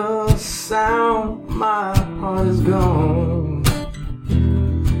without a sound. My heart is gone.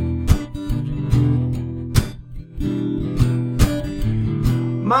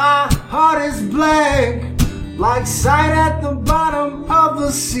 My heart is blank like sight at the bottom of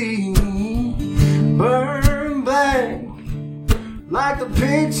the sea, burn black like the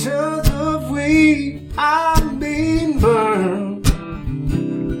pictures of we. I'm being burned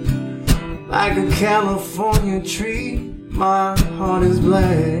like a California tree. My heart is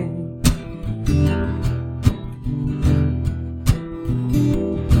black.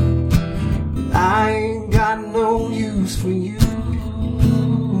 I ain't got no use for you,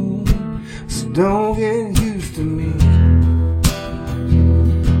 so don't get used to me.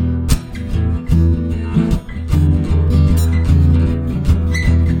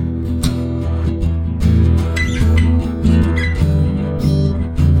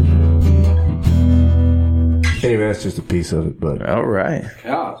 Anyway, that's just a piece of it, but all right.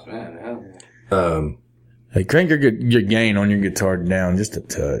 Gosh, man. Hey, crank your gain on your guitar down just a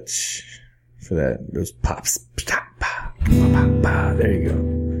touch for that. Those pops. Pop, pop, pop, pop. There you go.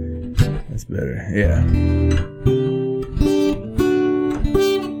 That's better. Yeah.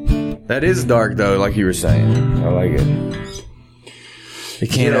 That is dark though, like you were saying. I like it. They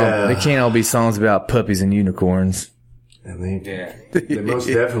can't all be songs about puppies and unicorns. I think they most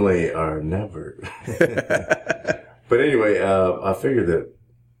definitely are never. But anyway, I figured that,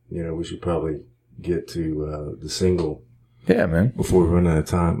 we should probably get to the single. Yeah, man. Before we run out of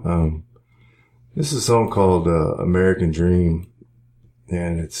time. This is a song called American Dream,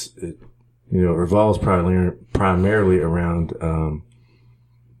 and it revolves primarily around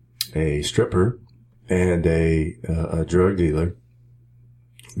a stripper and a drug dealer,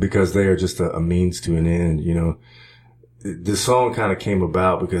 because they are just a means to an end. This song kind of came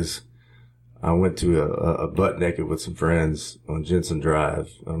about because I went to a butt naked with some friends on Jensen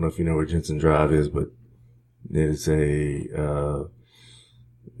Drive. I don't know if you know where Jensen Drive is, but it's a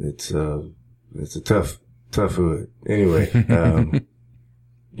tough hood. Anyway,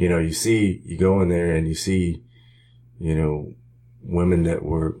 you go in there and you see, women that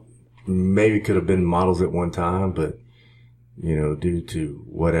were maybe could have been models at one time, but, due to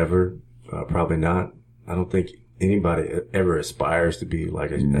whatever, probably not. I don't think anybody ever aspires to be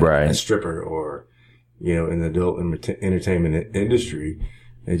like a stripper or, you know, in the adult entertainment industry.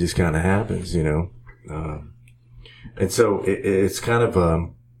 It just kind of happens, you know. And so it's kind of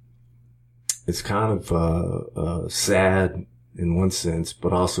sad in one sense,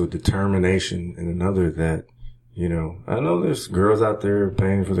 but also determination in another that, you know, I know there's girls out there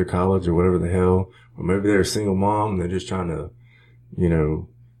paying for their college or whatever the hell, or maybe they're a single mom and they're just trying to, you know,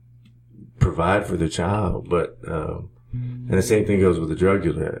 provide for their child. But, and the same thing goes with the drug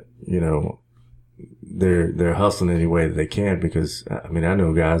dealer, you know, they're hustling any way that they can because, I mean, I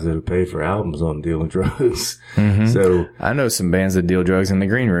know guys that have paid for albums on dealing drugs. Mm-hmm. So I know some bands that deal drugs in the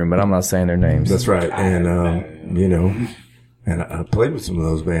green room, but I'm not saying their names. That's right. And, you know, and I played with some of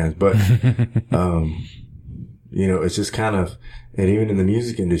those bands, but, you know, it's just kind of, and even in the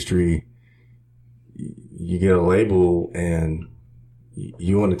music industry, you get a label and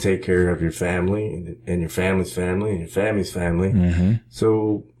you want to take care of your family and your family's family and your family's family. Mm-hmm.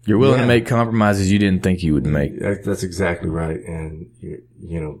 So you're willing to make compromises you didn't think you would make. That's exactly right. And you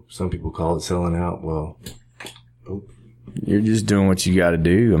know, some people call it selling out. Well, you're just doing what you got to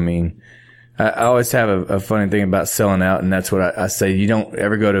do. I mean, I always have a funny thing about selling out, and that's what I say. You don't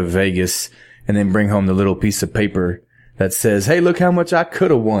ever go to Vegas and then bring home the little piece of paper that says, hey, look how much I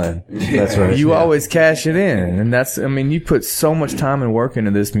could have won. That's right. You always cash it in. And that's, I mean, you put so much time and work into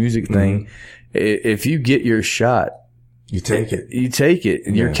this music thing. Mm-hmm. If you get your shot, you take it. You take it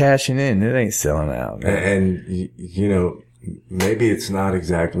and you're cashing in. It ain't selling out. And, you know, maybe it's not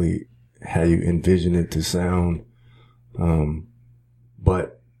exactly how you envision it to sound.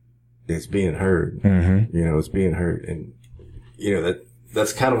 But it's being heard. Mm-hmm. You know, it's being heard. And, you know,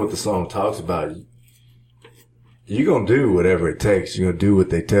 that's kind of what the song talks about. You're going to do whatever it takes. You're going to do what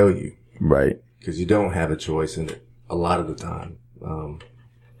they tell you. Right. Because you don't have a choice in it a lot of the time.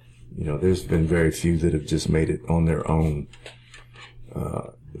 You know, there's been very few that have just made it on their own.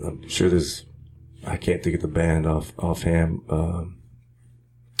 I'm sure I can't think of the band offhand.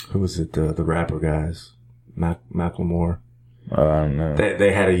 Who was it? The rapper guys, Macklemore. I don't know.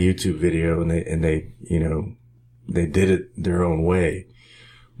 They had a YouTube video and they, you know, they did it their own way.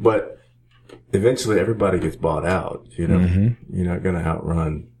 But eventually everybody gets bought out, you know. Mm-hmm. You're not going to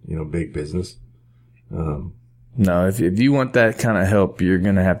outrun, you know, big business. No, if you want that kind of help, you're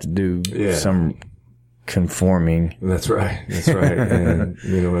going to have to do some conforming. That's right. That's right. And,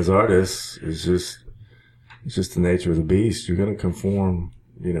 you know, as artists, it's just the nature of the beast. You're going to conform,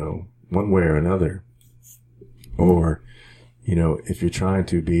 you know, one way or another. Or, you know, if you're trying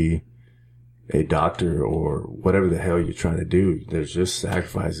to be a doctor or whatever the hell you're trying to do, there's just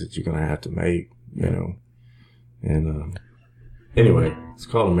sacrifices that you're going to have to make, you know. And, anyway, it's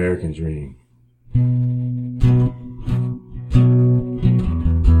called American Dream.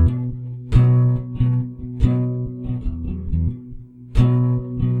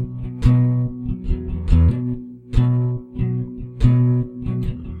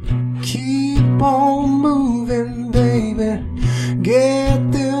 Keep on moving, baby.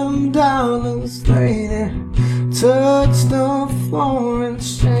 Get them dollars, lady. Touch the floor and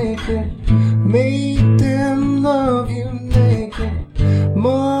shake it. Make them love you naked.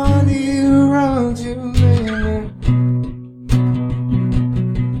 Money runs you, baby.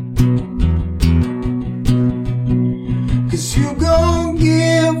 'Cause you gon'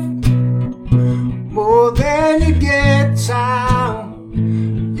 give more than you get, child.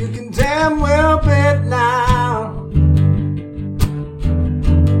 You can damn well bet now.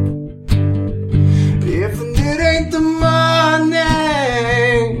 If it ain't the money,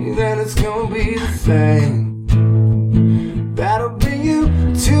 then it's gonna be the fame. That'll bring you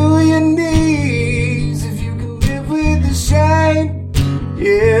to your knees if you can live with the shame.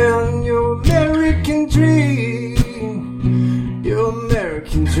 Yeah, your American dream. Your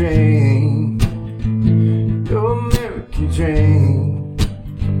American dream. Your American dream.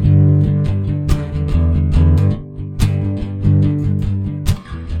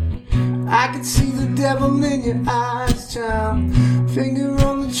 I can see the devil in your eyes, child. Finger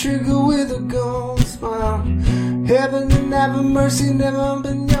on the trigger with a gold smile. Heaven and have mercy, never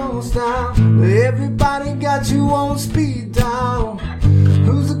been your style. Everybody got you on speed dial.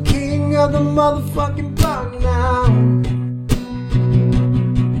 Who's the king of the motherfucking block now?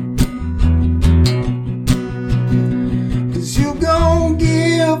 'Cause you gon'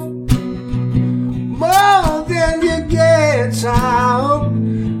 give more than you get, child.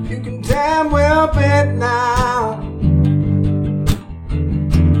 You can damn well bet now.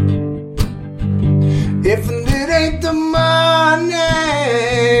 If it ain't the money,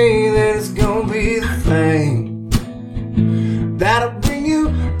 then it's gonna be the fame. That'll bring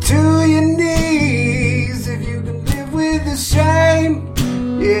you to your knees if you can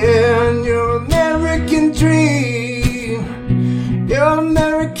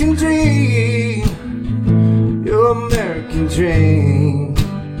American dream, your American dream.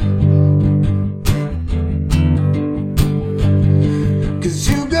 'Cause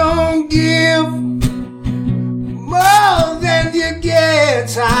you gon' give more than you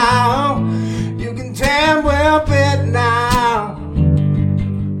get out. You can damn well bet now.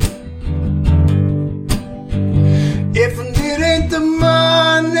 If it ain't the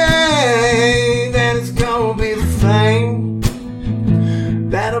money, then it's gonna be the fame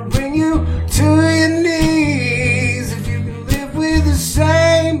that'll bring you to your knees. If you can live with the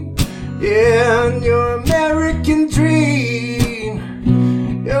same, yeah, your American dream,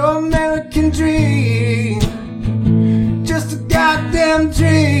 your American dream, just a goddamn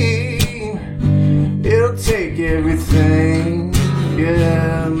dream. It'll take everything,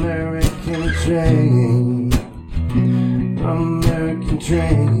 yeah, American dream, American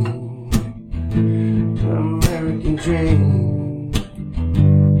dream, American dream.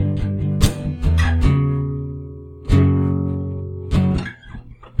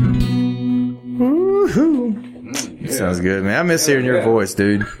 Woo-hoo. Sounds good, man. I miss hearing your voice,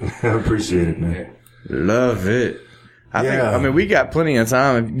 dude. I appreciate it, man. Love it. I mean, we got plenty of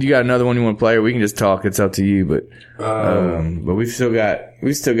time. If you got another one you want to play, or we can just talk. It's up to you. But we've still got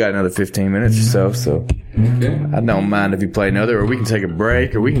another 15 minutes or so. So I don't mind if you play another, or we can take a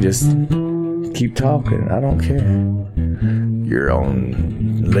break, or we can just keep talking. I don't care. You're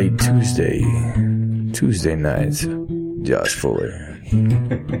on late Tuesday nights, Josh Fuller.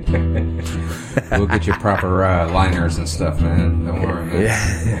 We'll get you proper liners and stuff, man. Don't worry, man.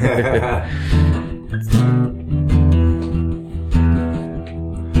 Yeah.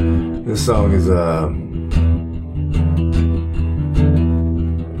 This song is I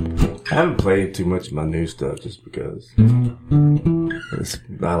haven't played too much of my new stuff just because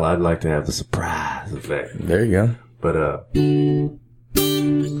I'd like to have the surprise effect. There you go. But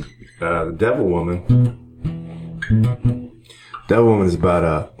the Devil Woman. Devil Woman is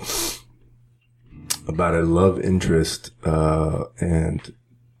about a love interest, and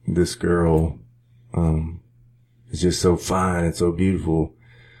this girl is just so fine and so beautiful,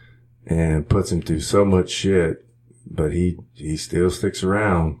 and puts him through so much shit, but he still sticks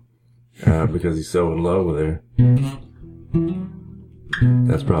around because he's so in love with her.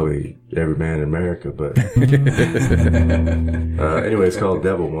 That's probably every man in America, but anyway, it's called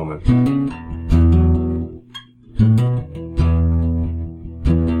Devil Woman.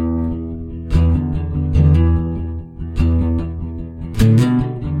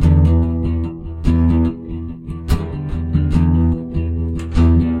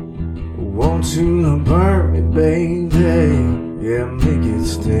 Want you to burn me, baby, yeah, make it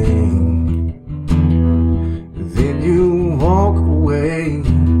sting. Then you walk away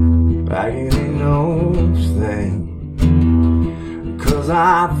like it ain't no thing. 'Cause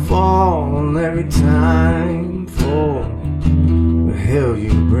I fall every time for the hell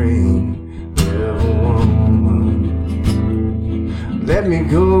you bring, devil woman. Let me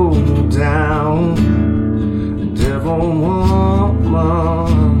go down, devil woman.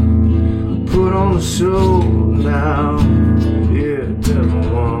 Put on the show now, yeah, devil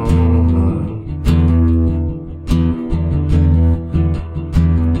woman.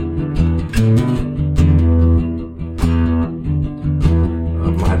 I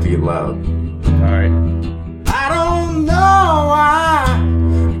might have to get loud. Alright. I don't know, I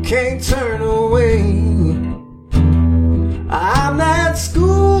can't turn away. I'm that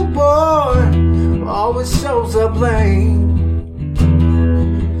schoolboy, always shows up late.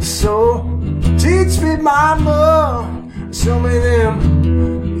 So teach me, mama, show me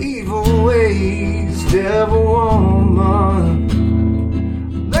them evil ways, devil woman.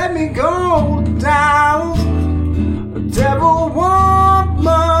 Let me go down, devil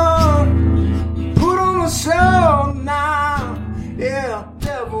woman. Put on a show now, yeah,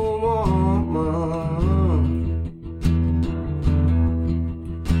 devil woman.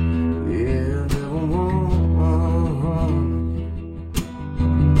 Yeah, devil woman.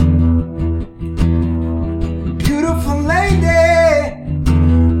 Beautiful lady,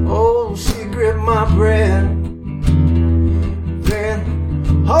 oh, she gripped my breath, then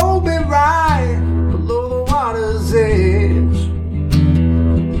hold me right below the water's edge.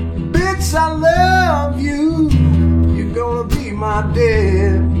 Bitch, I love you, you're gonna be my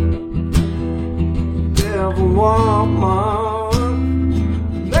death, devil woman.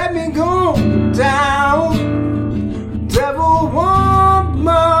 Let me go down, devil woman.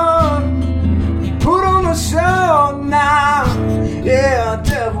 Put on a show now, yeah,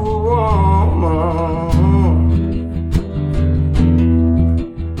 devil woman.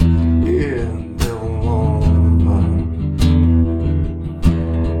 Yeah, devil woman.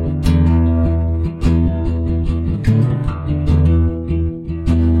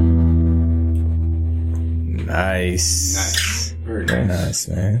 Nice. Very nice,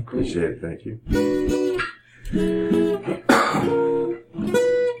 man. Appreciate it. Thank you.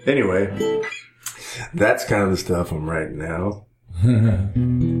 Anyway, that's kind of the stuff I'm writing now.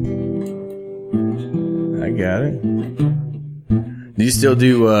 I got it. Do you still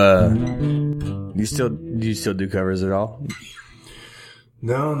do? Do you still do covers at all?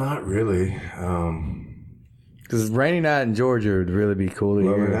 No, not really. Because Rainy Night in Georgia would really be cool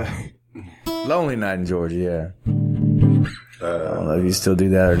to hear. Lonely Night in Georgia, yeah. I don't know if you still do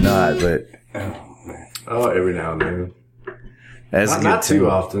that or not, but every now and then. That's not too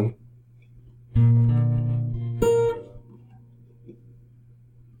often.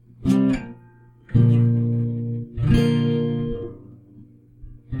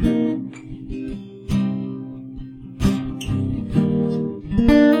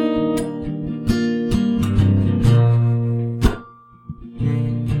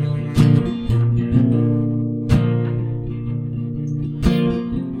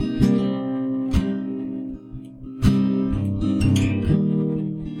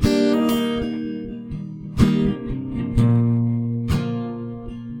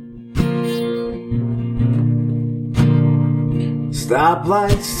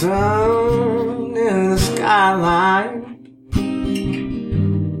 Stoplights turn in the skyline.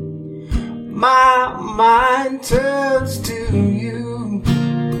 My mind turns to you.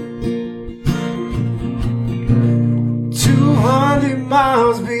 200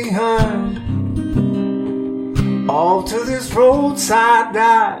 miles behind, off to this roadside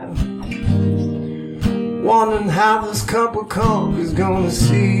dive, wondering how this cup of coke is gonna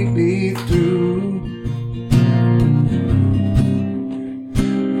see me through.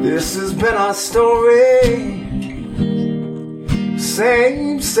 This has been our story,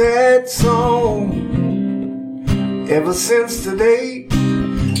 same sad song, ever since the day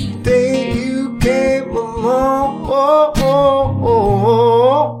you came along.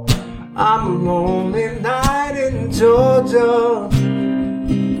 I'm a lonely night in Georgia,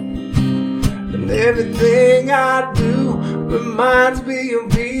 and everything I do reminds me of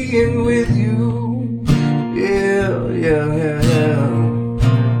being with you. Yeah.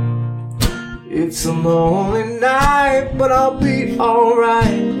 It's a lonely night, but I'll be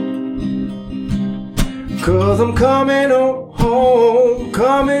alright, 'cause I'm coming on home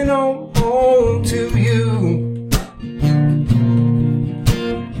to you.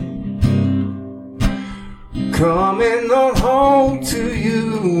 Coming on home to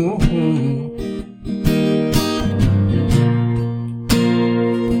you.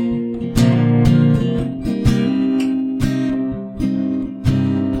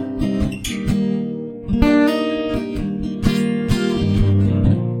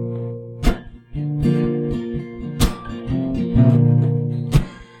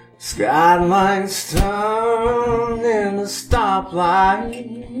 Skylines turn into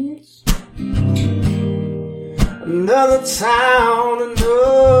stoplights. Another town,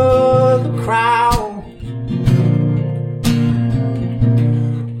 another crowd.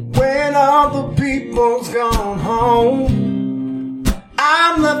 When all the people's gone home,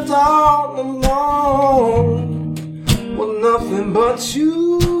 I'm left all alone with nothing but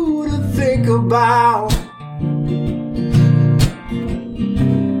you to think about.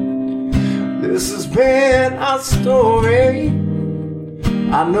 This has been our story.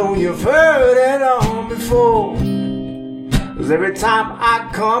 I know you've heard it all before, 'cause every time I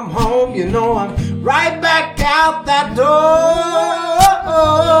come home, you know I'm right back out that door.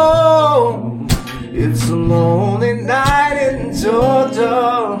 It's a lonely night in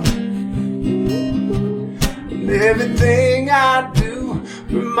Georgia, and everything I do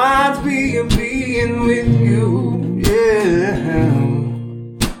reminds me of being with you. Yeah.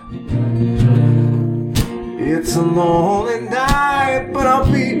 It's a lonely night, but I'll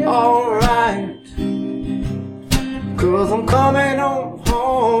be alright, 'cause I'm coming on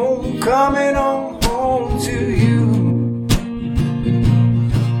home to you.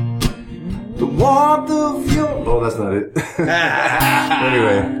 The warmth of your... Oh, that's not it.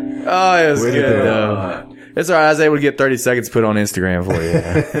 Anyway. Oh, it was good, though. It's alright, I was able to get 30 seconds put on Instagram for you.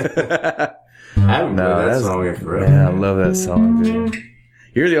 I haven't heard that song in forever. Man, I love that song, dude.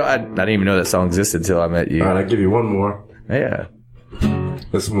 I didn't even know that song existed until I met you. Alright, I'll give you one more. Yeah.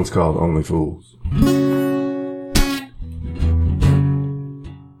 This one's called Only Fools.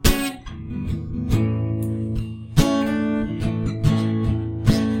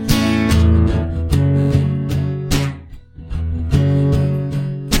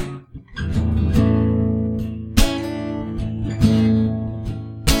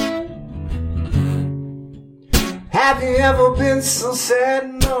 Have you ever been so sad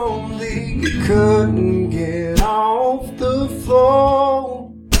and lonely you couldn't get off the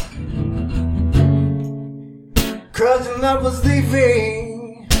floor? 'Cause your love was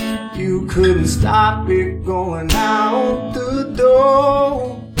leaving, you couldn't stop it going out the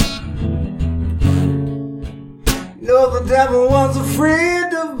door. You know the devil was a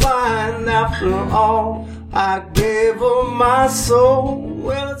friend of mine. After all, I gave her my soul.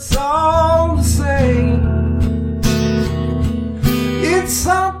 Well, it's all the same. It's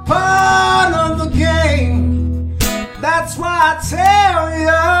a part of the game. That's why I tell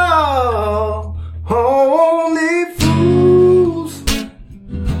you, only fools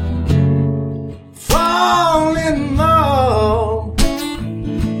fall in love.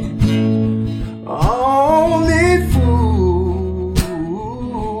 Only fools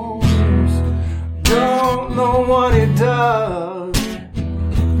don't know what it does.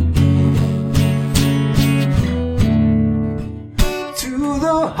 To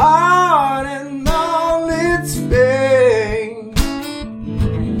the heart and all its pain.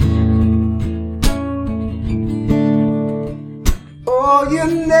 Oh,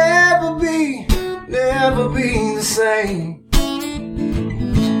 you'll never be the same.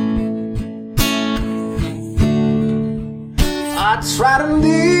 I try to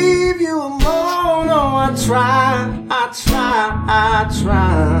leave you alone. Oh, I try.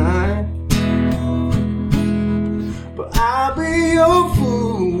 But I'll be your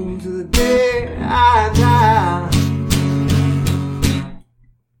fool to the day I die.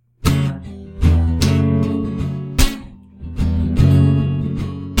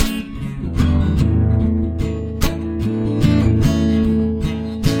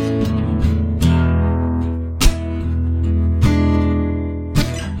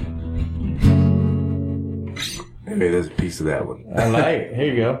 Maybe there's a piece of that one. I like.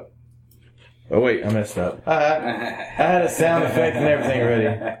 Here you go. Oh wait, I messed up. I had a sound effect and everything ready.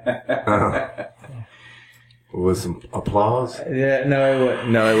 With some applause? Yeah, it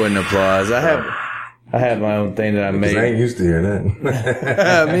wasn't applause. I had my own thing that I made. I ain't used to hearing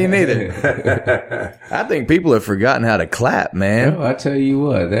that. Me neither. I think people have forgotten how to clap, man. Oh, I tell you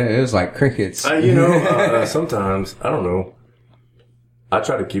what, it was like crickets. Sometimes, I don't know. I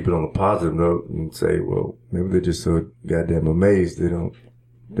try to keep it on a positive note and say, well, maybe they're just so goddamn amazed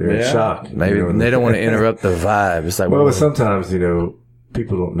they're in shock. Maybe they don't want to interrupt the vibe. It's like, but sometimes,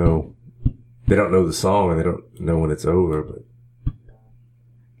 people don't know. They don't know the song and they don't know when it's over. But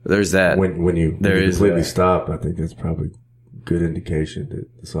there's that. When you completely stop, I think that's probably a good indication that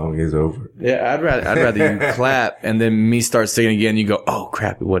the song is over. Yeah, I'd rather you clap and then me start singing again. You go, oh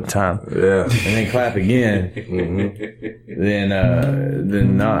crap, it wasn't time. Yeah, and then clap again. Mm-hmm.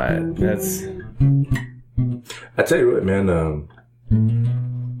 Then not. That's. I tell you what, man.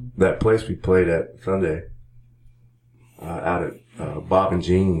 That place we played at Sunday, out at Bob and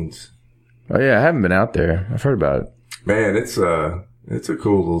Jean's. Oh yeah, I haven't been out there. I've heard about it. Man, it's a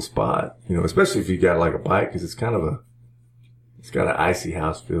cool little spot, especially if you got like a bike, because it's got an icy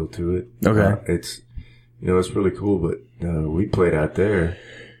house feel to it. Okay. It's really cool, but we played out there,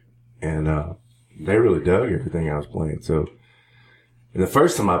 and they really dug everything I was playing. So, and the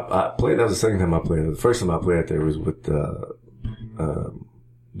first time I played, that was the second time I played. The first time I played out there was with the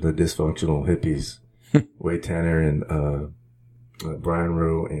Dysfunctional Hippies, Wade Tanner and Brian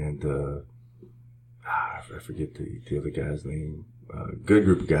Rowe and I forget the other guy's name. Good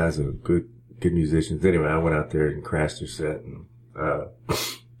group of guys, good musicians. Anyway, I went out there and crashed their set. And,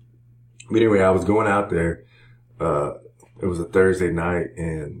 but anyway, I was going out there. It was a Thursday night,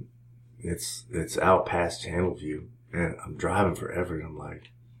 and it's out past Channelview, and I'm driving forever, and I'm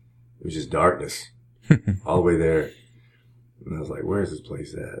like, it was just darkness all the way there. And I was like, where's this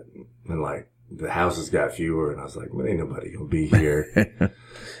place at? And like, the houses got fewer, and I was like, well, ain't nobody gonna be here.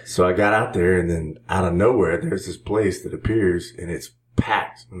 So I got out there, and then out of nowhere, there's this place that appears, and it's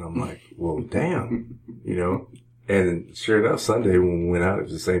packed. And I'm like, well, damn, And sure enough, Sunday when we went out, it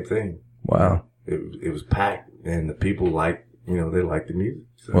was the same thing. Wow. It was packed, and the people they like the music.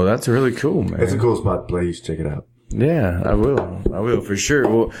 So well, that's really cool, man. It's a cool spot to play. You should check it out. Yeah, I will for sure.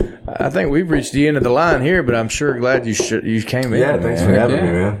 Well, I think we've reached the end of the line here, but I'm sure glad you came in. Yeah, thanks for having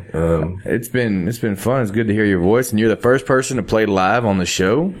me, man. It's been fun. It's good to hear your voice, and you're the first person to play live on the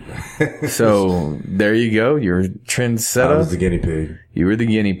show. So there you go. You're a trendsetter. I was the guinea pig. You were the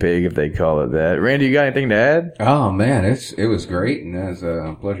guinea pig, if they call it that. Randy, you got anything to add? Oh man, it was great, and it was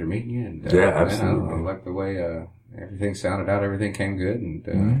a pleasure meeting you. And, yeah, absolutely. I like the way everything sounded out. Everything came good,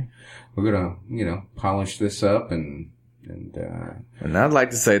 and we're gonna polish this up and I'd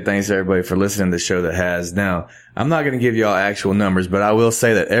like to say thanks to everybody for listening to the show that has. Now, I'm not going to give y'all actual numbers, but I will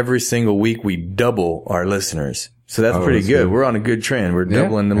say that every single week we double our listeners. So that's pretty good. We're on a good trend. We're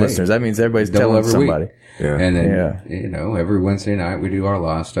doubling the listeners. That means everybody's telling somebody. Yeah. And then, every Wednesday night we do our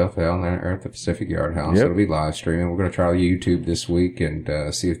live stuff down there at the Pacific Yard House. It'll be live streaming. We're going to try YouTube this week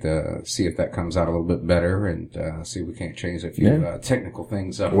and see if that comes out a little bit better and see if we can't change a few technical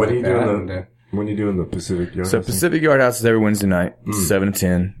things up. When are you doing the Pacific Yard House? So Pacific Yard House is every Wednesday night, 7 to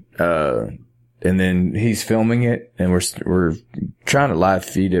 10. And then he's filming it, and we're trying to live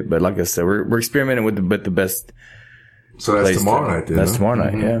feed it. But like I said, we're experimenting with the best. So that's tomorrow night, then. That's tomorrow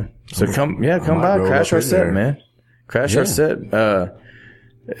night, yeah. So come by, crash our set, man. Crash our set.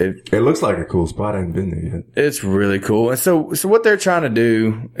 It looks like a cool spot. I haven't been there yet. It's really cool. And so what they're trying to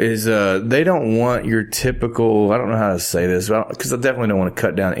do is, they don't want your typical, I don't know how to say this, because I definitely don't want to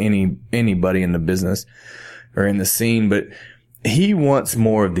cut down anybody in the business or in the scene, but he wants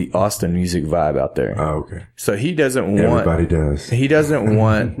more of the Austin music vibe out there. Oh, okay. So he doesn't want, everybody does. He doesn't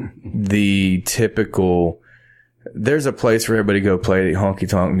want the typical, there's a place for everybody to go play honky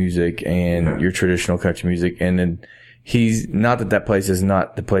tonk music and your traditional country music. And then he's not that place is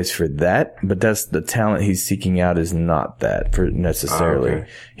not the place for that, but that's the talent he's seeking out is not that for necessarily. Okay.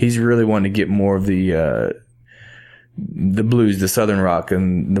 He's really wanting to get more of the blues, the southern rock,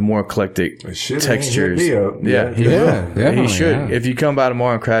 and the more eclectic textures. He should. Yeah. If you come by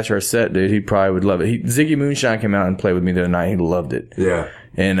tomorrow and crash our set, dude, he probably would love it. Ziggy Moonshine came out and played with me the other night. He loved it. Yeah.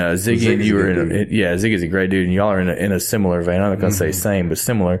 And Ziggy and you were Ziggy's a great dude, and y'all are in a similar vein. I'm not gonna say same, but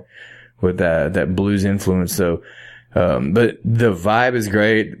similar with that blues influence. So, but the vibe is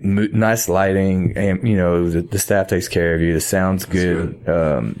great, nice lighting, and the staff takes care of you. The sound's good.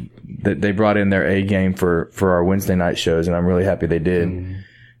 That they brought in their A game for our Wednesday night shows, and I'm really happy they did.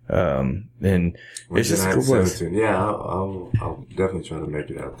 And it's just a cool place. Yeah, I'll definitely try to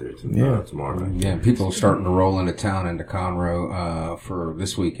make it out there tomorrow night. Yeah, people are starting to roll into town into Conroe for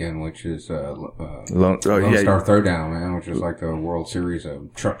this weekend, which is Lone Star Throwdown, man, which is like the World Series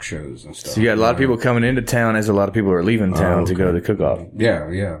of truck shows and stuff. So you got a lot of people coming into town, as a lot of people are leaving town to go to the cook-off. Yeah.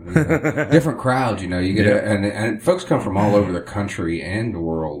 Different crowds, you get and folks come from all over the country and the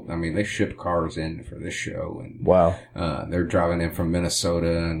world. I mean, they ship cars in for this show, and wow, they're driving in from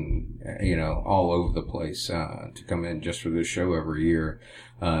Minnesota and all over the place to come in just for this show every year.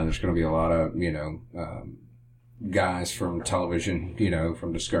 There's going to be a lot of guys from television,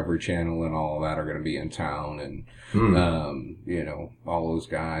 from Discovery Channel and all of that are going to be in town, and all those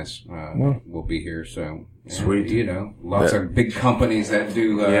guys will be here. So sweet, lots of big companies that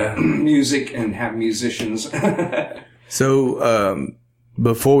do music and have musicians. So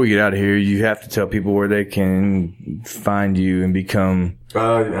before we get out of here, you have to tell people where they can find you and become. You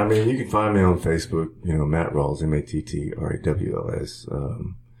can find me on Facebook, Matt Rawls, MatTRAWLS.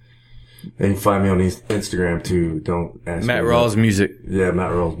 And you can find me on Instagram too. Don't ask Matt Rawls Music. Yeah,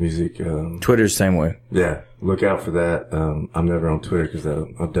 Matt Rawls Music. Twitter's the same way. Yeah, look out for that. I'm never on Twitter because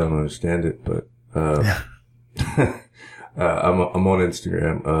I don't understand it, but I'm on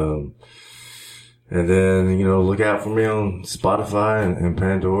Instagram. And then, look out for me on Spotify and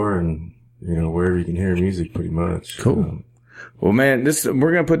Pandora and, wherever you can hear music pretty much. Cool. Well, man,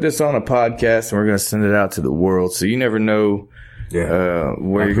 we're going to put this on a podcast and we're going to send it out to the world. So you never know,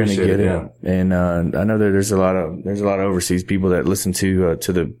 where you're going to get it. And, I know that there's a lot of overseas people that listen to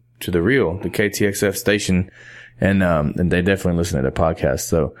the KTXF station. And they definitely listen to the podcast.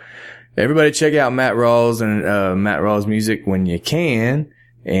 So everybody check out Matt Rawls and, Matt Rawls Music when you can.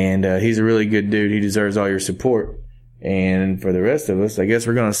 And, he's a really good dude. He deserves all your support. And for the rest of us, I guess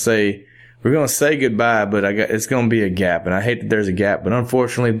we're going to say goodbye, but it's going to be a gap. And I hate that there's a gap, but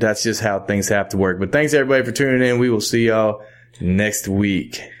unfortunately, that's just how things have to work. But thanks everybody for tuning in. We will see y'all next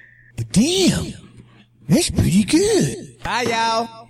week. Damn, that's pretty good. Bye, y'all.